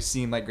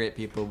seem like great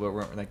people, but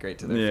weren't like great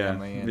to their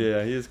family. And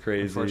yeah, he is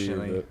crazy.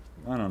 Unfortunately,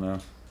 but I don't know.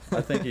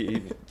 I think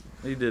he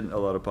did a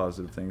lot of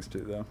positive things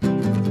too, though.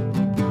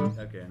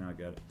 Okay, now I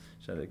got it.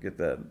 Should I get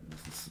that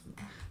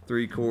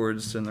 3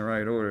 chords in the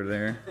right order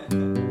there?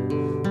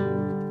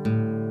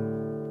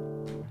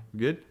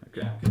 Good?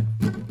 Okay.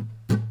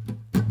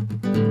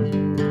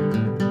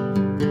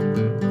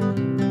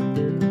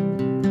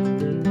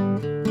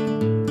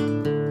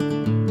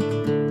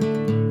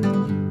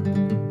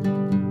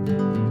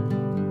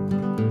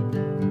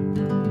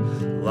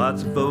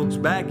 Lots of folks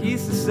back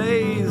east to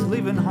say is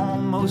leaving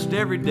home most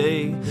every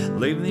day,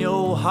 leaving the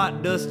old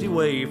hot dusty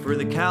way for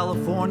the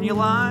California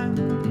line.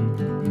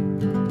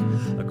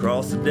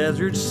 Across the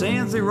desert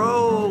sands they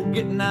roll,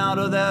 getting out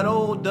of that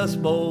old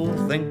dust bowl,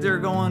 think they're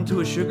going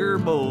to a sugar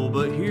bowl,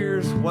 but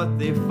here's what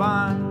they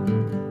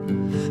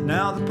find.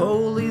 Now the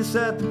police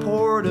at the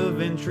port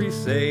of entry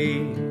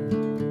say,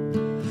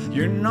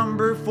 you're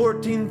number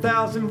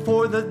 14,000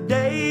 for the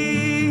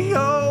day.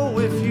 Oh,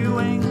 if you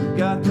ain't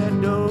got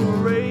that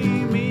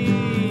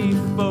do-re-mi,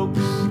 folks,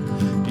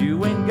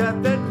 you ain't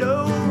got that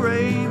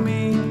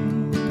do-re-mi,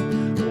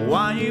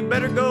 why, you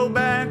better go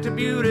back to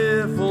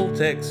beautiful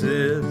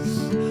Texas,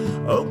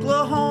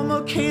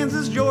 Oklahoma,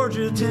 Kansas,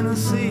 Georgia,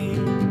 Tennessee.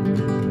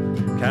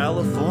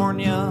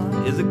 California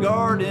is a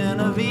garden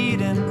of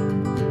Eden,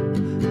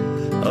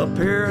 a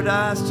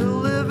paradise to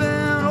live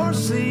in or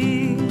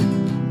see.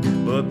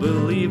 But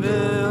believe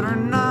it or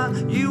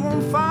not, you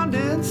won't find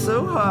it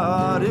so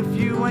hot if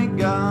you ain't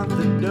got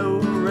the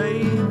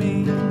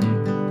do-re-mi.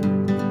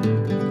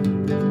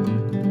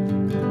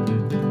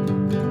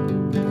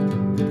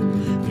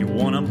 If you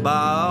wanna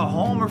buy a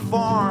home or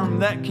farm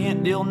that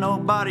can't deal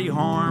nobody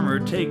harm, or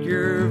take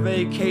your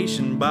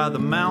vacation by the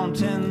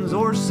mountains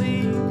or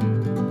sea,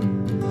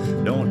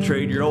 don't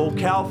trade your old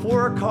cow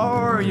for a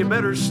car, you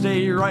better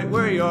stay right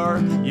where you are.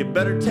 You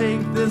better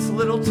take this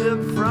little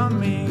tip from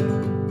me,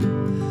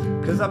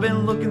 'cause I've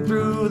been looking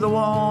through the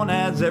want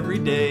ads every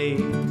day,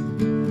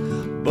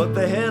 but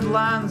the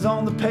headlines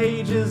on the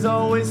pages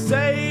always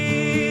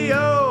say,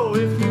 oh,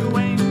 if you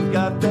ain't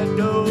got that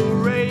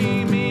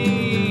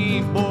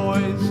do-re-mi,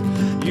 boys,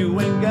 you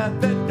ain't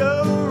got that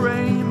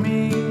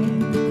do-re-mi,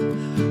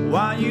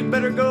 why, you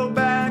better go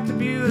back to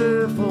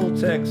beautiful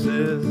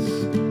Texas,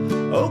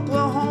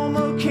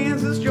 Oklahoma,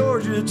 Kansas,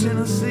 Georgia, Georgia,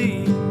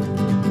 Tennessee.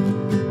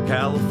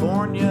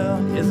 California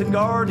is a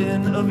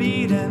garden of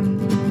Eden,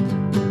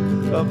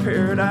 a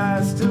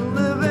paradise to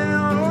live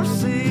in or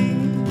see.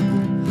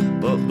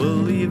 But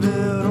believe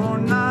it or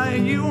not,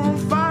 you won't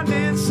find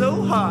it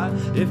so hot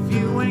if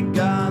you ain't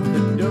got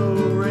the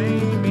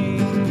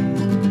do-re-mi.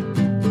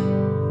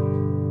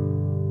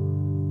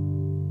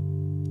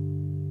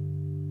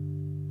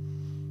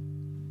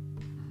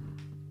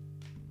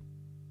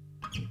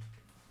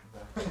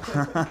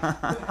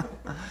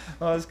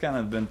 Well, it's kind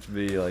of meant to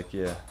be like,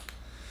 yeah,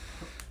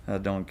 a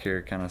don't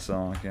care kind of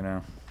song, you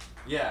know?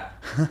 Yeah.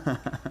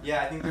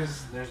 Yeah, I think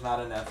there's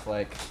not enough,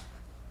 like,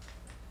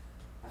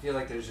 I feel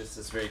like there's just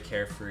this very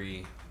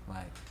carefree,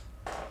 like,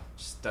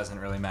 just doesn't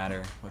really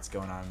matter what's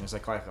going on. There's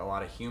like a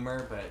lot of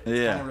humor, but it's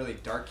Yeah. kind of really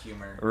dark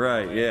humor.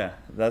 Right, yeah.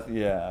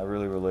 I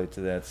really relate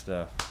to that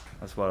stuff.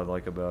 That's what I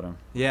like about him.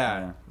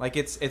 Yeah. Like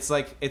it's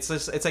like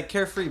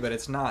carefree, but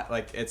it's not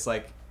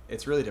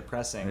it's really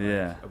depressing. Like,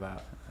 Yeah.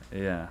 about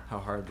Yeah. how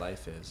hard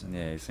life is. And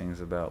Yeah, he sings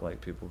about like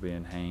people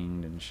being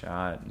hanged and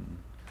shot and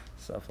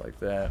stuff like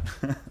that.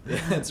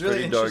 Yeah, it's really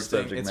Pretty dark interesting.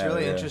 subject It's matter,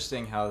 really yeah.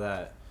 interesting how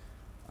that.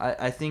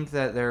 I think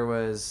that there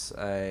was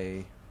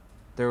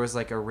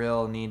like a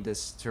real need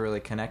to really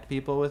connect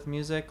people with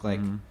music, like,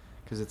 Mhm.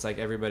 because it's like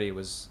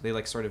they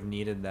like sort of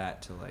needed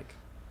that to like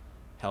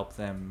help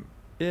them,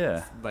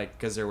 Yeah. like,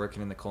 because they're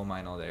working in the coal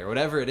mine all day or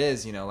whatever it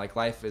is, you know, like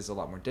life is a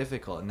lot more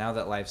difficult. And now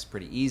that life's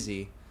pretty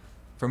easy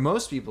for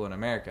most people in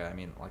America, I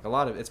mean, like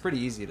it's pretty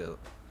easy to,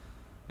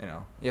 you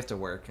know, you have to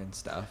work and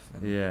stuff.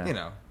 And, Yeah. You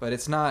know, but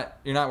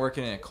you're not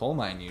working in a coal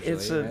mine usually.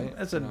 It's right?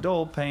 a You know?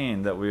 dull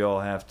pain that we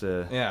all have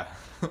to, Yeah.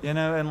 you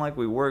know, and like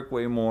we work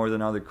way more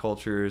than other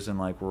cultures, and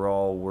like we're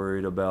all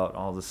worried about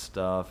all this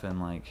stuff,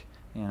 and like,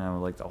 you know,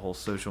 like the whole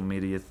social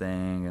media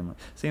thing, and it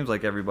seems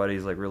like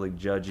everybody's like really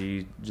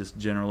judgy, just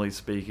generally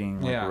speaking.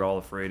 Like Yeah. we're all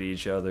afraid of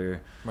each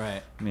other,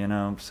 Right. you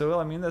know. So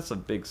I mean, that's a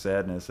big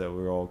sadness that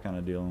we're all kind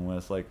of dealing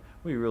with. Like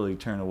we really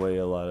turn away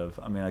a lot of.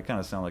 I mean, I kind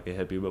of sound like a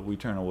hippie, but we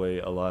turn away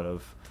a lot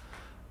of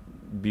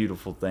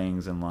beautiful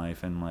things in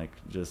life, and like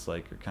just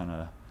like are kind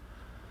of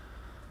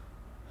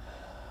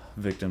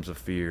victims of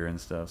fear and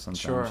stuff sometimes.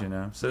 Sure. You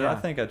know. So Yeah. I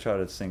think I try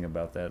to sing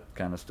about that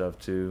kind of stuff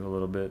too a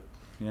little bit,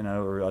 you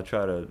know, or I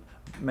try to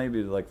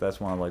maybe like that's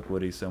why I like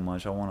Woody so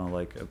much. I want to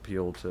like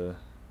appeal to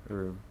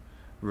or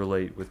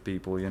relate with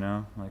people, you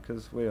know, like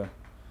because we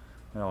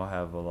all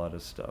have a lot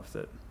of stuff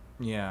that,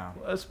 Yeah.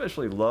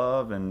 especially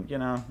love, and you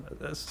know,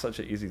 that's such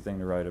an easy thing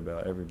to write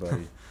about.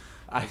 Everybody.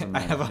 I doesn't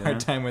have a you hard know?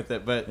 time with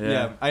it, but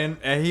Yeah. yeah,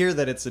 I hear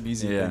that it's an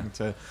easy Yeah. thing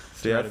to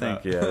See, I write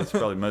think about. it's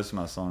probably most of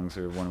my songs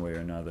are one way or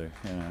another.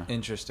 You know.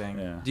 Interesting.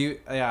 Yeah. Do you?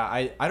 Yeah,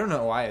 I don't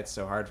know why it's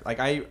so hard. Like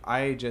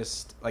I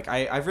just like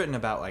I've written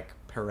about like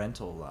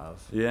parental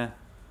love, Yeah.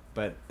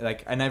 but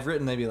like, and I've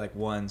written maybe like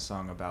one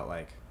song about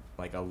like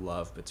a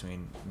love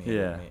between me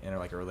Yeah. and me, and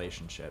like a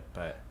relationship,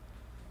 but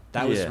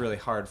that was Yeah. really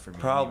hard for me.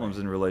 Problems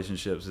anyway. in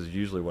relationships is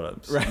usually what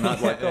I'm Right.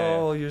 not like, Yeah, yeah.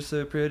 oh, you're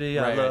so pretty,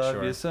 I Right, right, love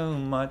sure. you so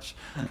much.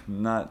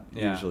 Not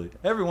Yeah. usually.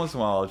 Every once in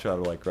a while, I'll try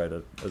to like write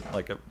a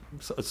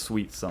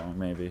sweet song,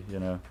 maybe, you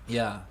know.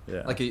 Yeah.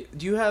 Yeah. Like,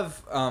 do you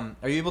have? Are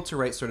you able to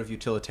write sort of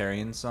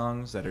utilitarian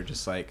songs that are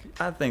just like?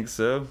 I think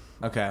so.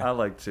 Okay. I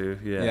like to.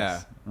 Yes. Yeah.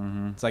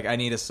 Mm-hmm. It's like I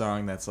need a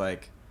song that's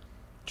like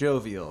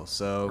jovial.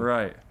 So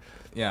Right.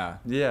 yeah.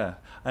 Yeah,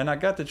 and I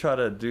got to try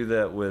to do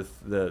that with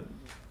the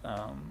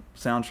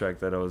soundtrack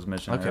that I was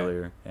mentioning Okay.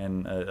 earlier,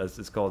 and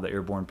it's called the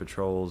Airborne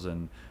Patrols.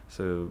 And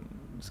so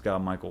this guy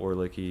Michael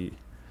Orlick, he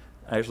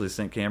actually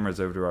sent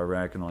cameras over to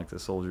Iraq, and like the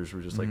soldiers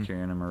were just like Mhm.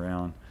 carrying them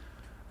around,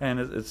 and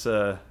it's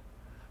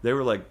they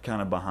were like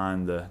kind of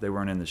behind they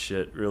weren't in the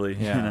shit really.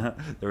 Yeah. You know?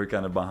 They were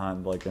kind of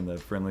behind like in the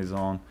friendly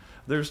zone.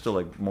 There's still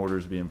like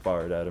mortars being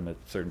fired at him at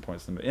certain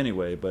points.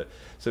 Anyway, but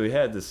so he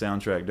had the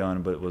soundtrack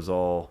done, but it was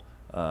all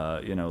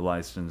you know,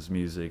 licensed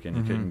music, and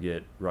he Mhm. couldn't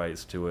get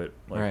rights to it,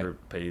 like Right. or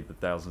pay the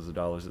thousands of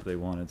dollars that they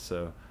wanted.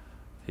 So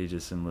he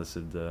just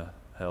enlisted the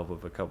help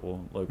of a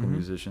couple local Mhm.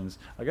 musicians.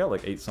 I got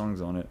like 8 songs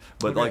on it,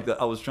 but Okay. like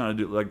I was trying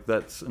to do like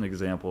that's an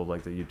example of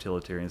like the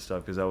utilitarian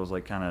stuff, because I was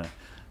like kind of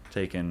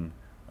taking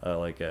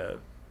like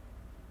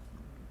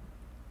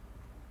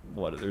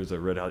there's a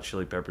Red Hot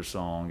Chili Pepper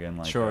song, and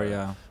like Sure.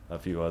 Yeah. a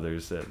few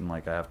others that, and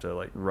like I have to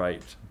like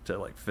write to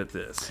like fit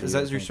this. Is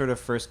that your sort of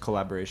first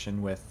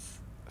collaboration with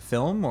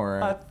film,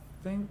 or? I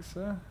think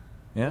so.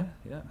 Yeah.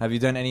 Yeah. Have you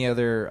done any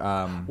other?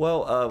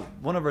 Well,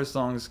 one of our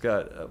songs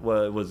got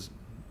well, it was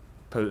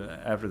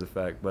after the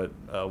fact, but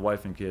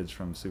Wife and Kids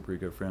from Super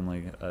Eco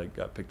Friendly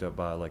got picked up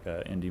by like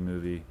an indie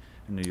movie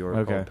in New York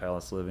Okay. called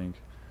Palace Living.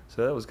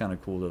 So that was kind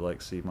of cool to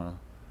like see my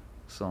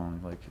song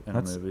like in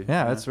a movie.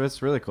 Yeah, you know?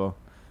 that's really cool.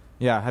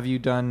 Yeah. Have you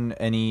done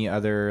any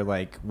other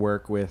like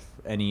work with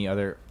any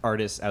other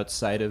artists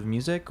outside of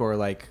music, or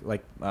like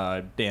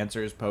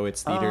dancers,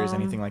 poets, theaters,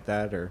 anything like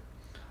that, or?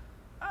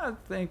 I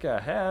think I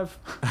have.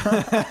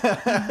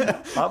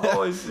 I've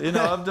always, you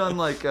know, I've done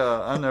like,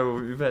 I know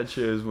we've had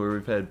shows where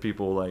we've had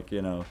people like,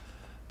 you know,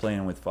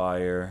 playing with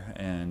fire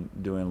and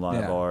doing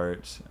live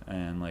art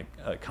and like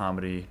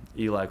comedy.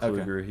 Eli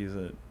Kluger, he's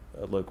a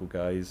local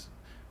guy. He's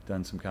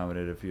done some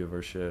comedy at a few of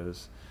our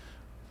shows.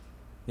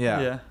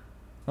 Yeah.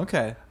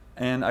 Okay.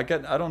 And I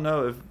don't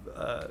know if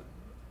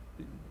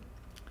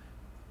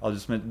I'll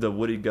just mention the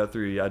Woody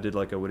Guthrie. I did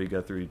like a Woody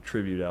Guthrie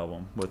tribute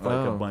album with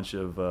like a bunch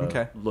of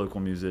local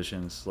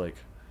musicians, like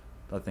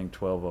I think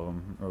 12 of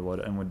them or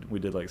what, and we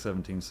did like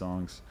 17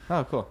 songs.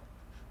 Oh, cool.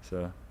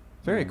 So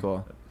very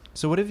cool.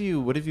 So what have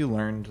you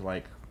learned,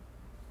 like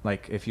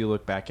if you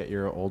look back at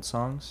your old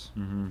songs?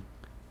 Mm-hmm.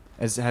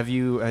 Do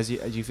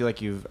you feel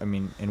like you've, I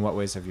mean, in what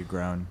ways have you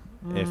grown,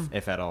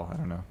 if at all? I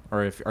don't know.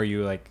 Or are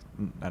you like,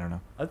 I don't know.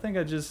 I think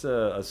I just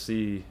I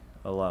see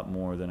a lot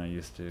more than I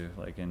used to,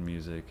 like in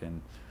music,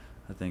 and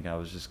I think I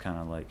was just kind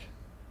of like,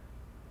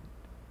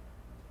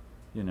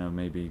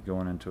 maybe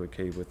going into a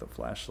cave with a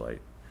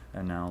flashlight,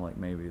 and now like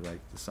maybe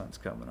like the sun's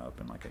coming up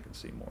and like I can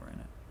see more in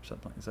it.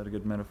 Something. Is that a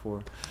good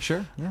metaphor?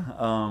 Sure.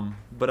 Yeah.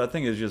 But I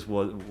think it's just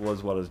what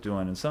I was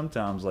doing, and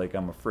sometimes like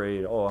I'm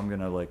afraid, I'm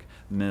gonna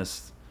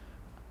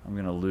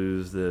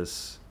lose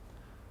this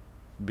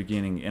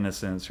beginning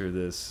innocence or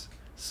this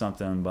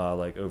something by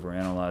like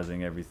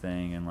overanalyzing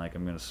everything, and like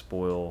I'm gonna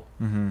spoil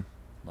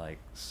like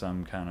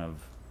I'm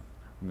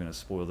gonna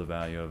spoil the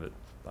value of it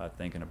by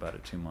thinking about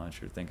it too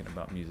much or thinking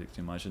about music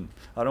too much, and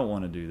I don't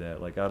want to do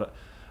that. Like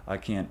I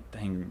can't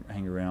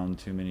hang around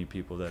too many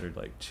people that are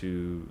like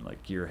too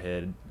like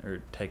gearhead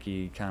or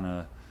techie kind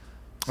of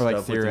or like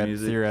stuff with the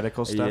music.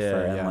 Theoretical stuff.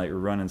 And like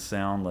running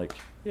sound, like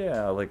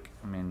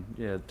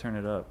turn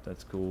it up,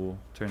 that's cool,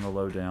 turn the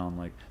low down,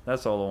 like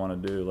that's all I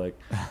want to do. Like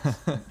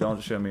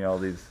don't show me all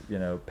these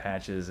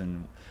patches,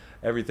 and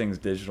everything's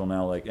digital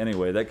now. Like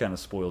anyway, that kind of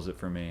spoils it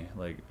for me,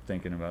 like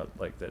thinking about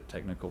like that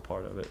technical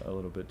part of it a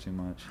little bit too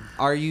much.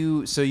 Are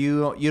you so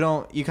you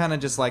kind of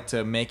just like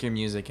to make your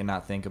music and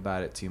not think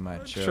about it too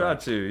much? Try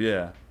to,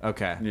 yeah.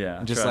 Okay.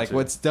 Yeah. Just like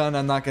what's done,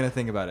 I'm not going to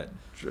think about it.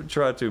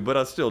 Try to, but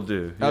I still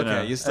do.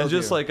 You still and do.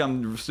 just like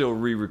I'm still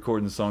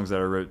re-recording songs that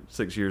I wrote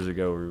 6 years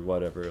ago or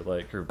whatever,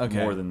 like or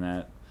more than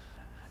that.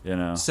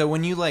 So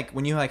when you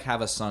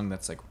have a song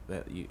that's like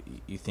that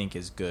you think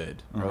is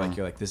good, or like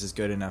you're like, this is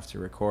good enough to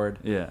record.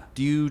 Yeah.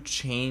 Do you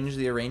change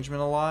the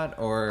arrangement a lot,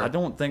 or? I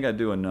don't think I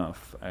do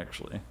enough,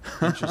 actually.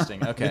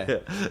 Interesting. Okay.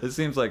 Yeah, it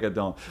seems like I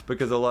don't,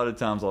 because a lot of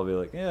times I'll be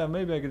like, yeah,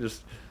 maybe I could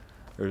just,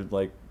 or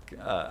like,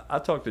 I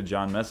talk to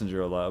John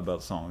Messenger a lot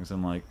about songs,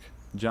 and like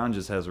John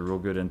just has a real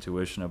good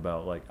intuition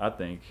about, like, I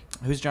think.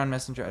 Who's John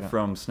Messenger?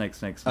 From Snake.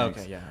 Oh,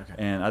 okay, yeah, okay.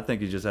 And I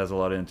think he just has a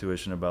lot of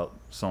intuition about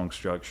song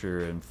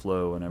structure and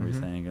flow and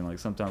everything. And like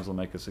sometimes he'll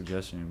make a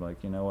suggestion, and be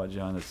like, you know what,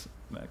 John, this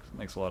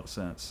makes a lot of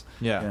sense.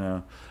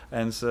 Yeah.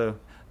 And so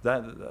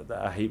that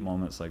I hate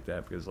moments like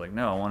that, because like,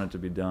 no, I want it to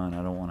be done.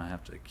 I don't want to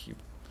have to keep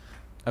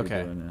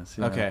doing this.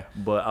 Okay.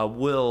 But I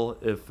will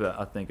if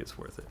I think it's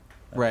worth it.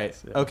 Right.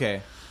 Yeah.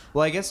 Okay.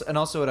 Well, I guess, and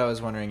also what I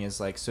was wondering is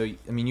like, so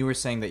I mean, you were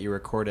saying that you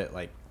record it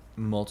like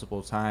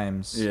multiple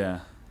times. Yeah.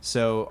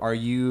 So are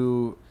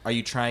you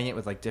trying it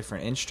with like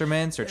different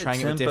instruments, or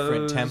trying it with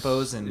different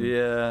tempos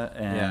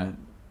and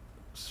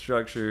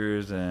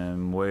structures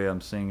and way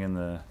I'm singing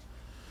the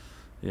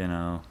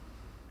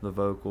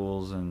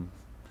vocals, and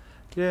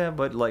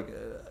but like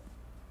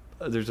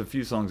there's a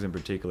few songs in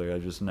particular I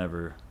just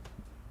never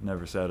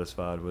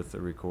satisfied with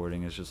the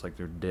recording. It's just like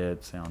they're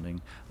dead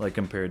sounding, like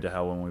compared to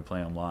how when we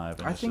play them live.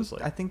 And I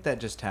think that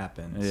just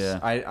happens. Yeah.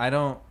 I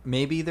don't.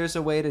 Maybe there's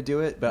a way to do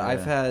it,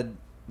 but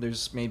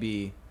there's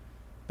maybe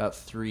about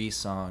 3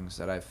 songs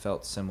that I've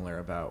felt similar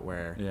about,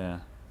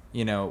 where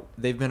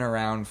they've been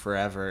around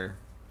forever,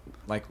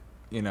 like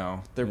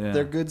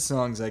they're good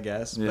songs, I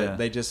guess, but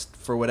they just,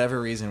 for whatever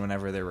reason,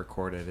 whenever they're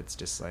recorded, it's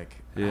just like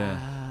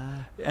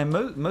and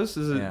most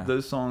of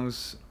those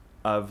songs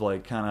I've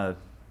like kind of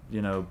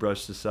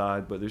brushed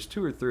aside, but there's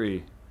 2 or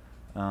 3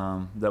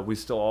 that we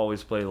still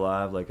always play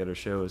live, like at a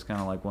show. It's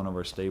kind of like one of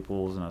our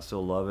staples, and I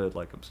still love it.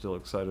 Like I'm still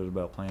excited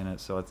about playing it.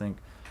 So I think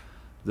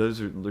there's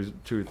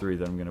 2 or 3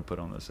 that I'm going to put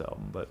on this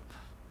album, but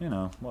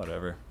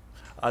whatever.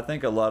 I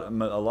think a lot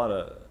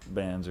of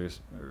bands are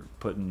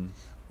putting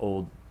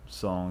old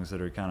songs that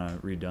are kind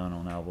of redone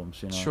on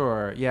albums.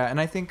 Sure, yeah, and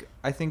I think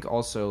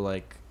also,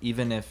 like,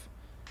 even if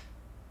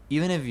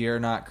you're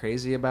not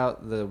crazy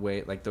about the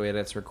way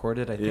that's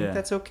recorded, I think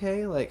that's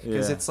okay. Like,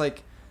 because it's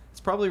like it's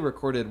probably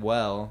recorded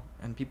well,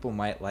 and people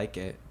might like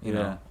it. You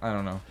know, I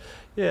don't know.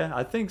 Yeah,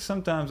 I think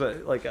sometimes I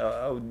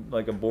would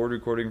like a board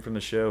recording from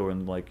the show,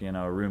 and like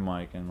a room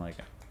mic, and like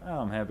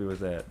I'm happy with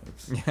that.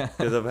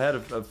 Because I've had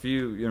a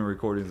few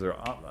recordings where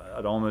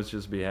I'd almost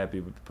just be happy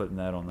with putting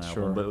that on the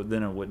album, but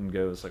then it wouldn't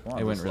go. It's like, wow,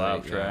 this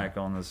loud track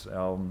on this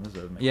album. This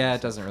doesn't make sense.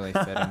 It doesn't really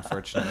fit,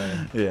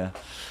 unfortunately. Yeah.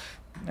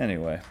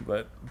 Anyway,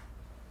 but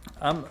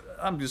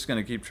I'm just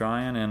gonna keep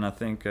trying, and I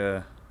think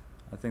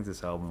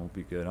this album will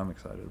be good. I'm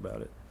excited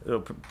about it.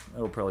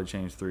 It'll probably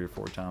change 3 or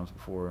 4 times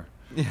before.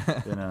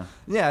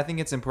 Yeah, I think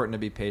it's important to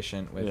be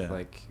patient with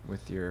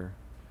with your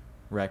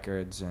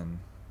records, and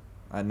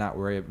not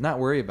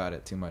worry about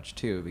it too much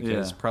too,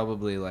 because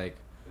probably like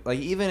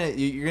even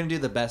you're gonna do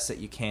the best that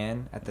you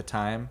can at the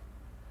time,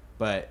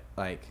 but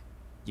like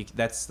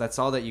that's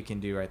all that you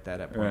can do right at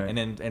that point. Right.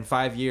 And in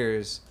 5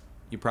 years,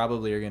 you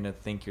probably are gonna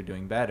think you're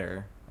doing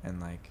better. and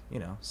like, you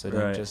know, so Right.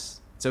 don't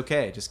just, it's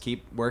okay, just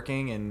keep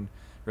working and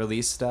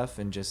release stuff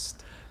and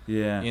just,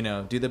 you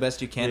know, do the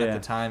best you can at the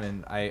time.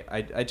 And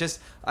I just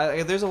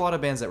there's a lot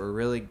of bands that were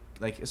really,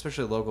 like,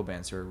 especially local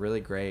bands who are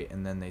really great,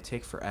 and then they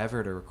take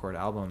forever to record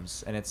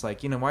albums, and it's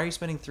like, you know, why are you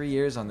spending 3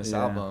 years on this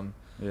album?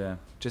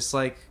 Just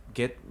like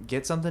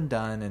get something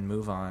done and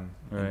move on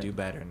and do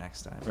better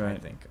next time. I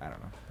think, I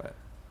don't know, but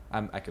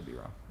I could be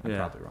wrong. I'm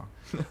probably wrong.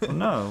 Well,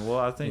 no, well,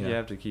 I think you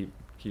have to keep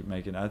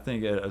making. I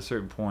think at a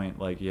certain point,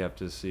 like, you have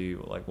to see,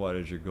 like, what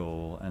is your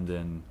goal, and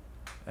then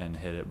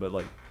hit it. But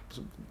like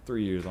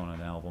 3 years on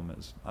an album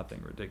is, I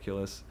think,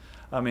 ridiculous.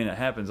 I mean, it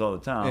happens all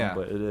the time,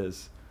 but it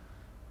is,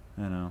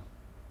 you know.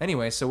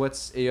 Anyway, so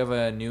you have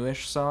a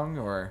newish song,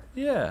 or?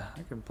 Yeah,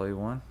 I can play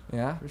one.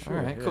 Yeah? For sure.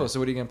 All right, cool. So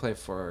what are you going to play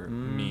for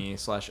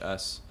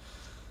me/us?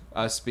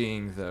 Us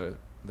being the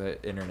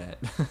internet.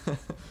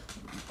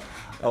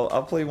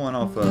 I'll play one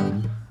off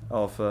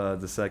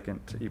the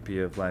second EP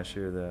of last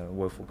year, the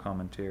Woeful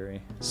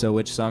Commentary. So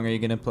which song are you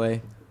going to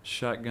play?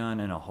 Shotgun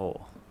in a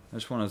Hole. I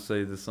just want to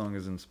say this song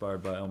is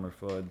inspired by Elmer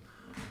Fudd.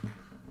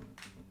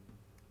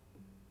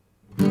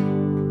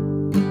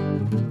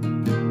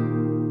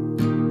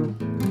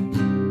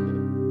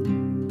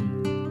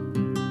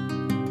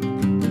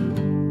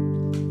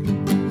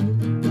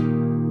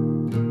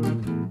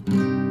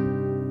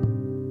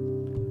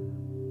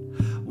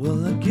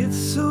 Well, I get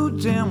so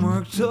damn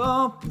worked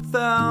up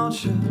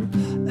without you.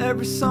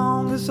 Every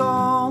song is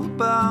all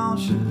about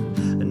you.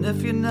 And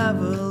if you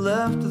never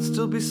left, I'd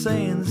still be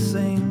saying the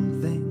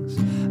same things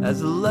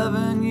as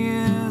 11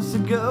 years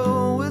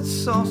ago.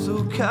 It's all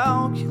so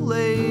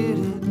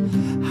calculated.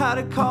 Had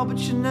a call, but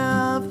you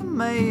never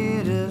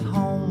made it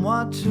home.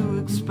 What to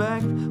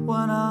expect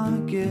when I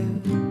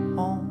get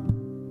home?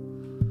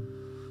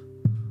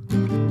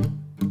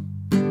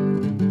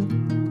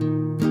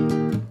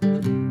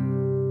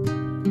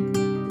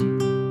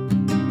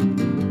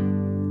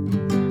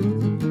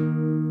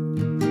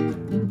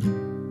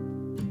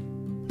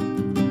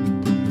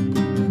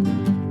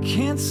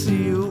 Can't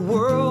see a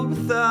world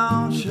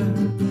without you.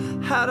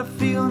 Had a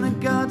feeling it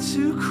got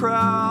too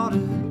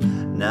crowded.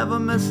 Never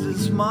missed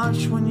as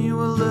much when you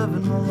were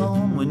living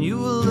alone. When you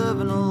were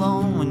living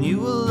alone. When you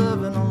were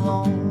living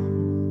alone.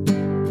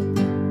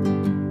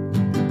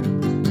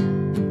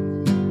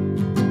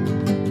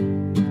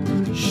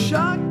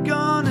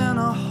 Shotgun in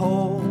a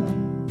hole.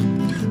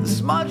 The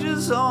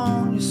smudges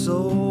on your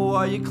soul.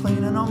 Are you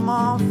cleaning them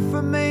off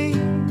for me?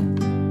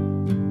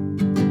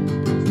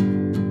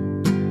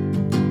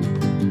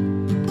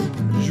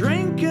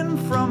 Drinking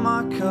from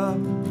my cup,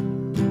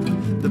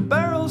 the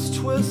barrel's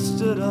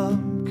twisted up.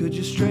 Could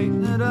you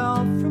straighten it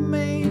out for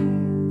me?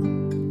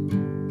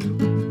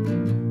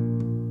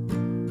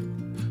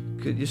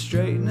 Could you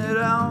straighten it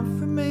out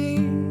for me?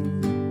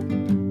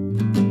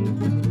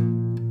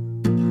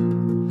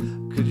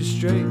 Could you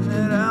straighten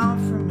it out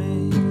for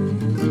me?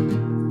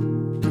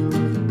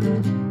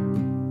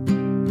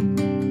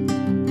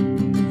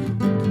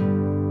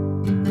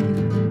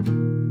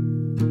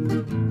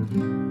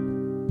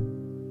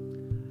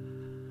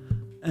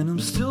 And I'm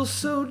still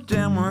so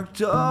damn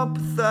worked up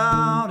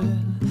without it.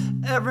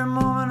 Every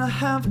moment I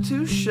have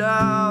to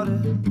shout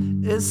it.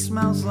 It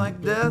smells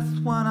like death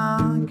when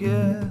I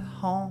get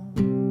home.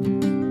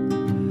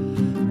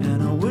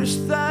 And I wish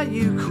that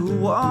you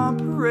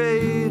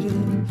cooperated.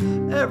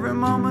 Every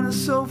moment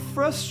is so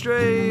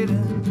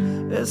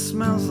frustrating. It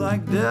smells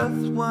like death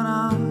when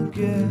I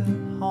get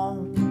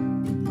home.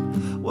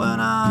 When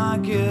I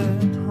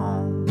get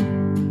home.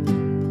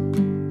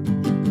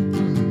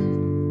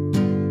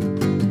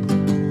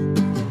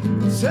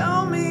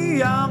 Tell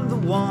me I'm the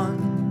one,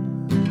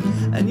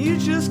 and you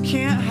just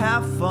can't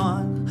have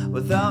fun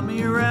without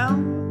me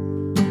around.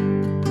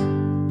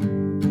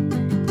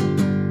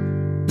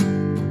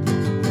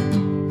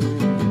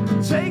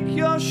 Take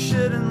your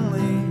shit and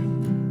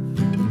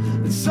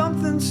leave. It's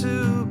something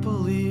to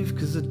believe,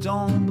 'cause I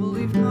don't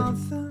believe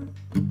nothing.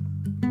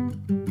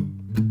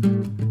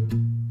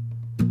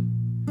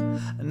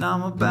 And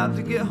I'm about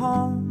to get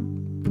home.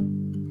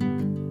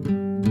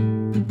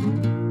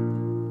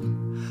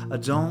 I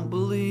don't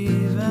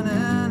believe in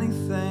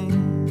anything.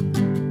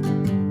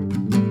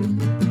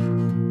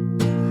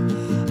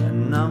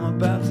 And I'm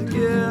about to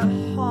get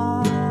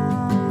home.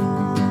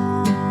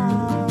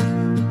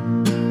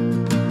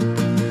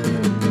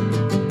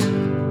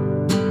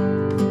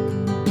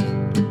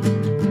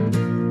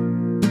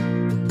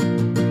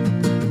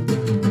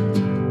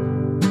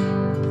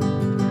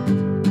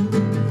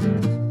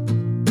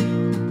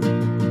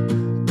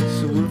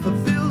 So if it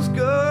feels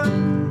good,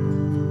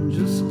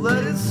 just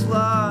let it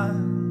slide.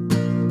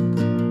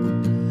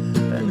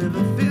 And if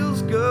it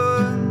feels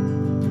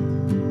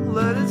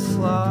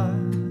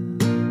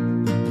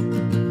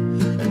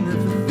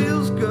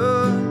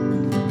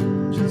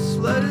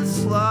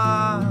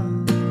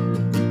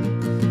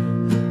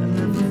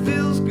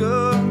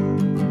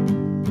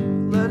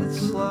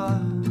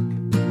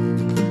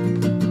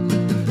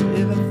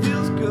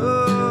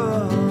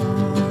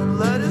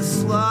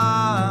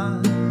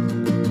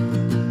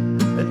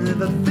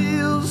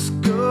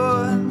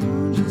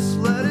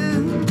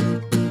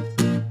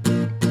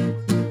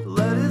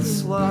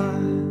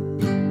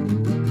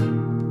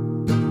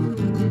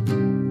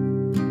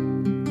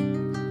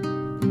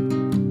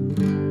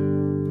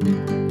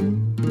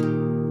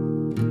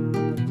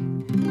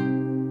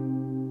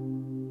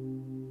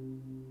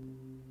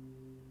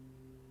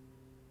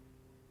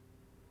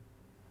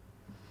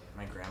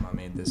My grandma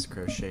made this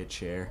crochet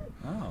chair,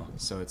 Oh.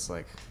 so it's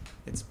like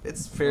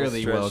it's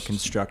fairly well stretched.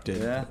 constructed.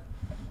 Yeah.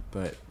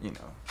 But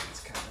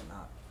it's kind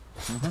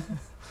of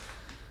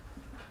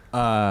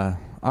not.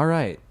 All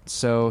right.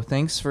 So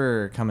thanks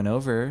for coming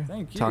over.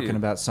 Thank you. Talking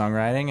about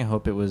songwriting. I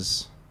hope it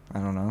was, I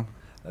don't know,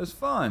 It was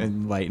fun.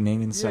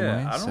 enlightening in some way.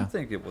 I don't so.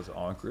 think it was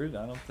awkward.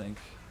 I don't think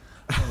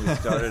we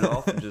started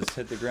off and just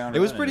hit the ground. It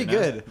was running, pretty you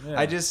know? good. Yeah.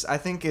 I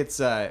think it's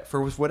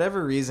for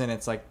whatever reason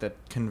it's like the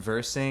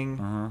conversing,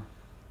 Uh-huh.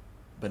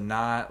 but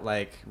not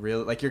like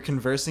real. Like you're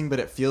conversing, but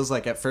it feels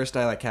like at first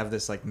I like have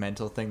this like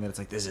mental thing that it's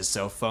like this is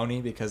so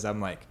phony because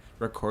I'm like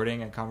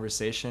recording a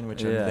conversation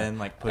which I'm Yeah. then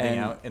like putting And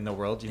out in the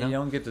world. You know. You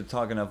don't get to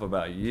talk enough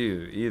about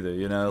you either,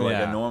 like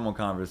Yeah. a normal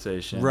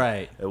conversation.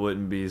 Right. It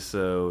wouldn't be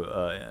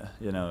so,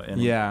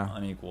 Yeah.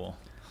 unequal.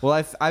 Well,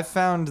 I've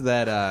found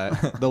that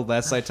the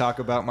less I talk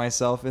about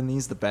myself in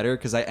these, the better,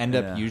 because I end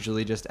up Yeah.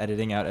 usually just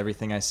editing out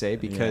everything I say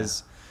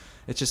because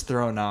it's just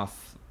throwing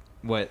off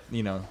what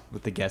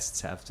the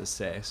guests have to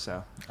say.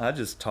 So I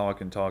just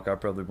talk and talk. I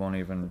probably won't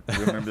even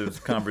remember this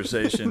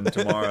conversation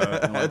tomorrow.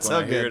 And That's when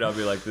all I hear good. it, I'll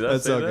be like, "Did I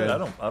That's say all that?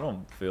 good. I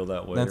don't feel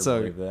that way. That's or all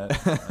believe good.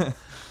 that."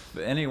 If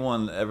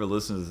anyone ever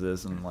listens to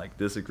this and like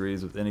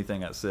disagrees with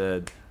anything I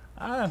said,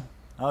 I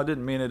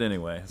didn't mean it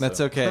anyway. that's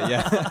so. okay.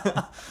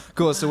 Yeah.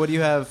 Cool. So what do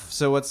you have?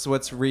 So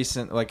what's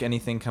recent? Like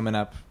anything coming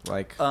up?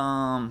 Like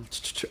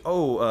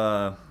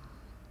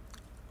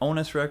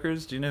Onus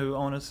Records. Do you know who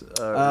Onus?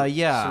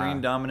 Yeah.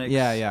 Serene Dominic's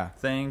Yeah.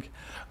 thing.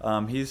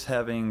 He's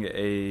having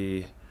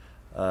a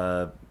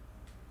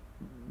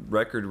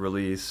record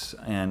release,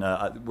 and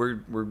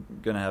we're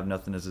gonna have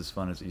Nothing Is As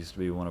Fun As It Used to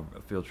Be, one of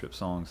Field Trip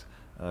songs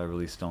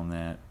released on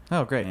that.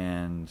 oh great.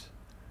 And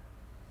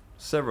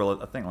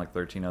several, I think like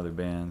 13 other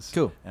bands.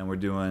 Cool. And we're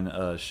doing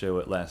a show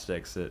at Last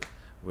Exit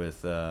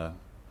with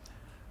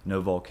No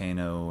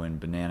Volcano and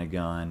Banana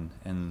Gun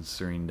and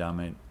Serene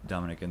Dominic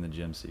and the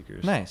Gem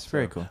Seekers. Nice,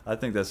 very cool. I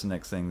think that's the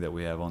next thing that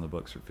we have on the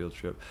books for Field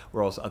Trip.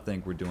 I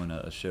think we're doing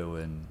a show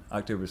in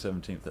October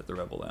 17th at the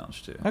Rebel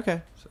Lounge too.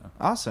 Okay. So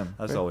Awesome.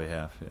 that's all we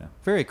have. Yeah.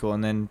 Very cool.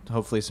 And then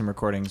hopefully some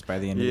recordings by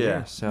the end of the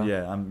year. So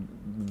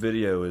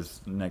Video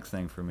is the next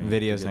thing for me.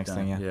 Video's to get next done.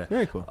 thing. Yeah.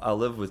 Very cool. I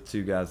live with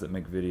two guys that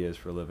make videos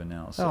for a living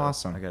now. So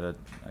awesome. I gotta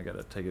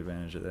take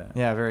advantage of that.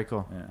 Yeah. Very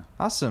cool. Yeah.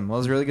 Awesome. Well,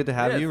 it was really good to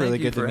have Yeah, you. thank Really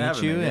you good to for meet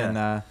having you. me, yeah.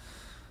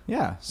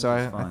 And so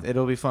This was fun.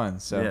 it'll be fun.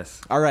 So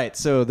Yes. All right.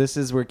 So this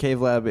is where Cave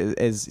Lab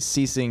is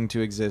ceasing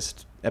to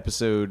exist.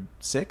 Episode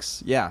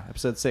 6. Yeah.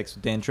 Episode 6.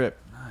 With Dan Tripp.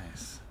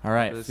 Nice. All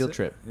right. That's Field it.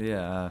 Trip.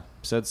 Yeah.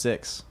 Episode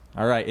 6.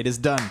 All right. It is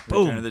done.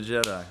 Return Boom. of the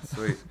Jedi.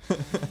 Sweet.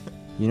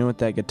 You know what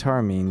that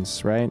guitar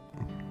means, right?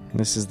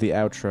 This is the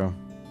outro.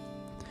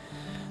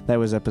 That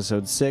was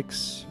episode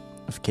 6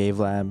 of Cave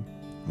Lab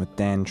with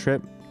Dan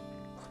Tripp.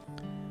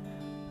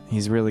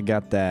 He's really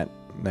got that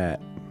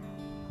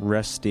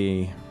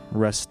rusty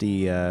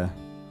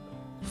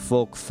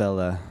folk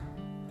fella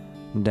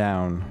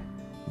down.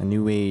 A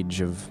new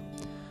age of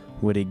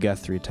Woody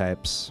Guthrie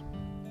types.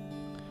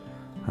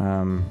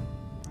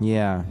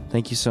 Yeah,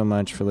 thank you so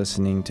much for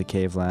listening to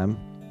Cave Lab.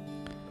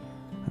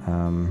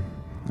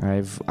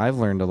 I've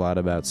learned a lot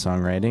about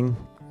songwriting,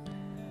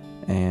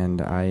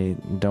 and I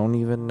don't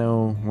even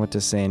know what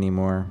to say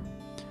anymore.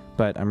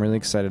 But I'm really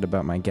excited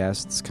about my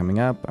guests coming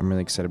up. I'm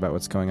really excited about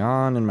what's going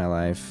on in my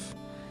life.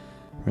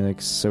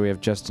 So we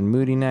have Justin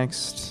Moody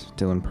next,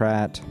 Dylan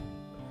Pratt.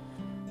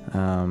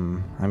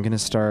 I'm gonna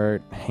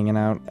start hanging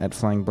out at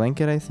Flying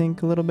Blanket, I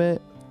think, a little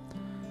bit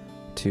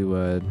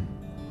to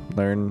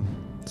learn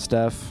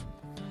stuff.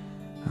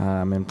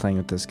 I've been playing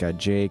with this guy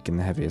Jake and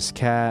the Heaviest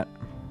Cat.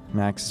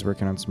 Max is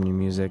working on some new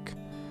music.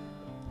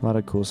 A lot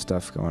of cool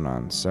stuff going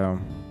on. So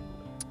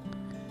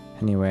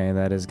anyway,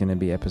 that is going to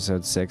be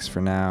episode 6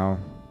 for now.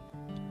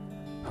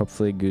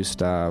 Hopefully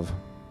Gustav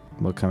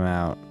will come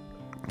out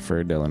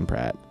for Dylan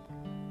Pratt.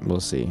 We'll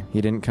see. He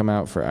didn't come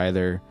out for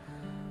either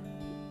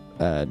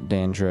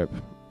Dan Tripp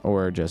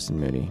or Justin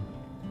Moody.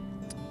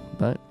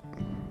 But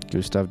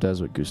Gustav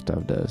does what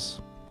Gustav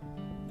does.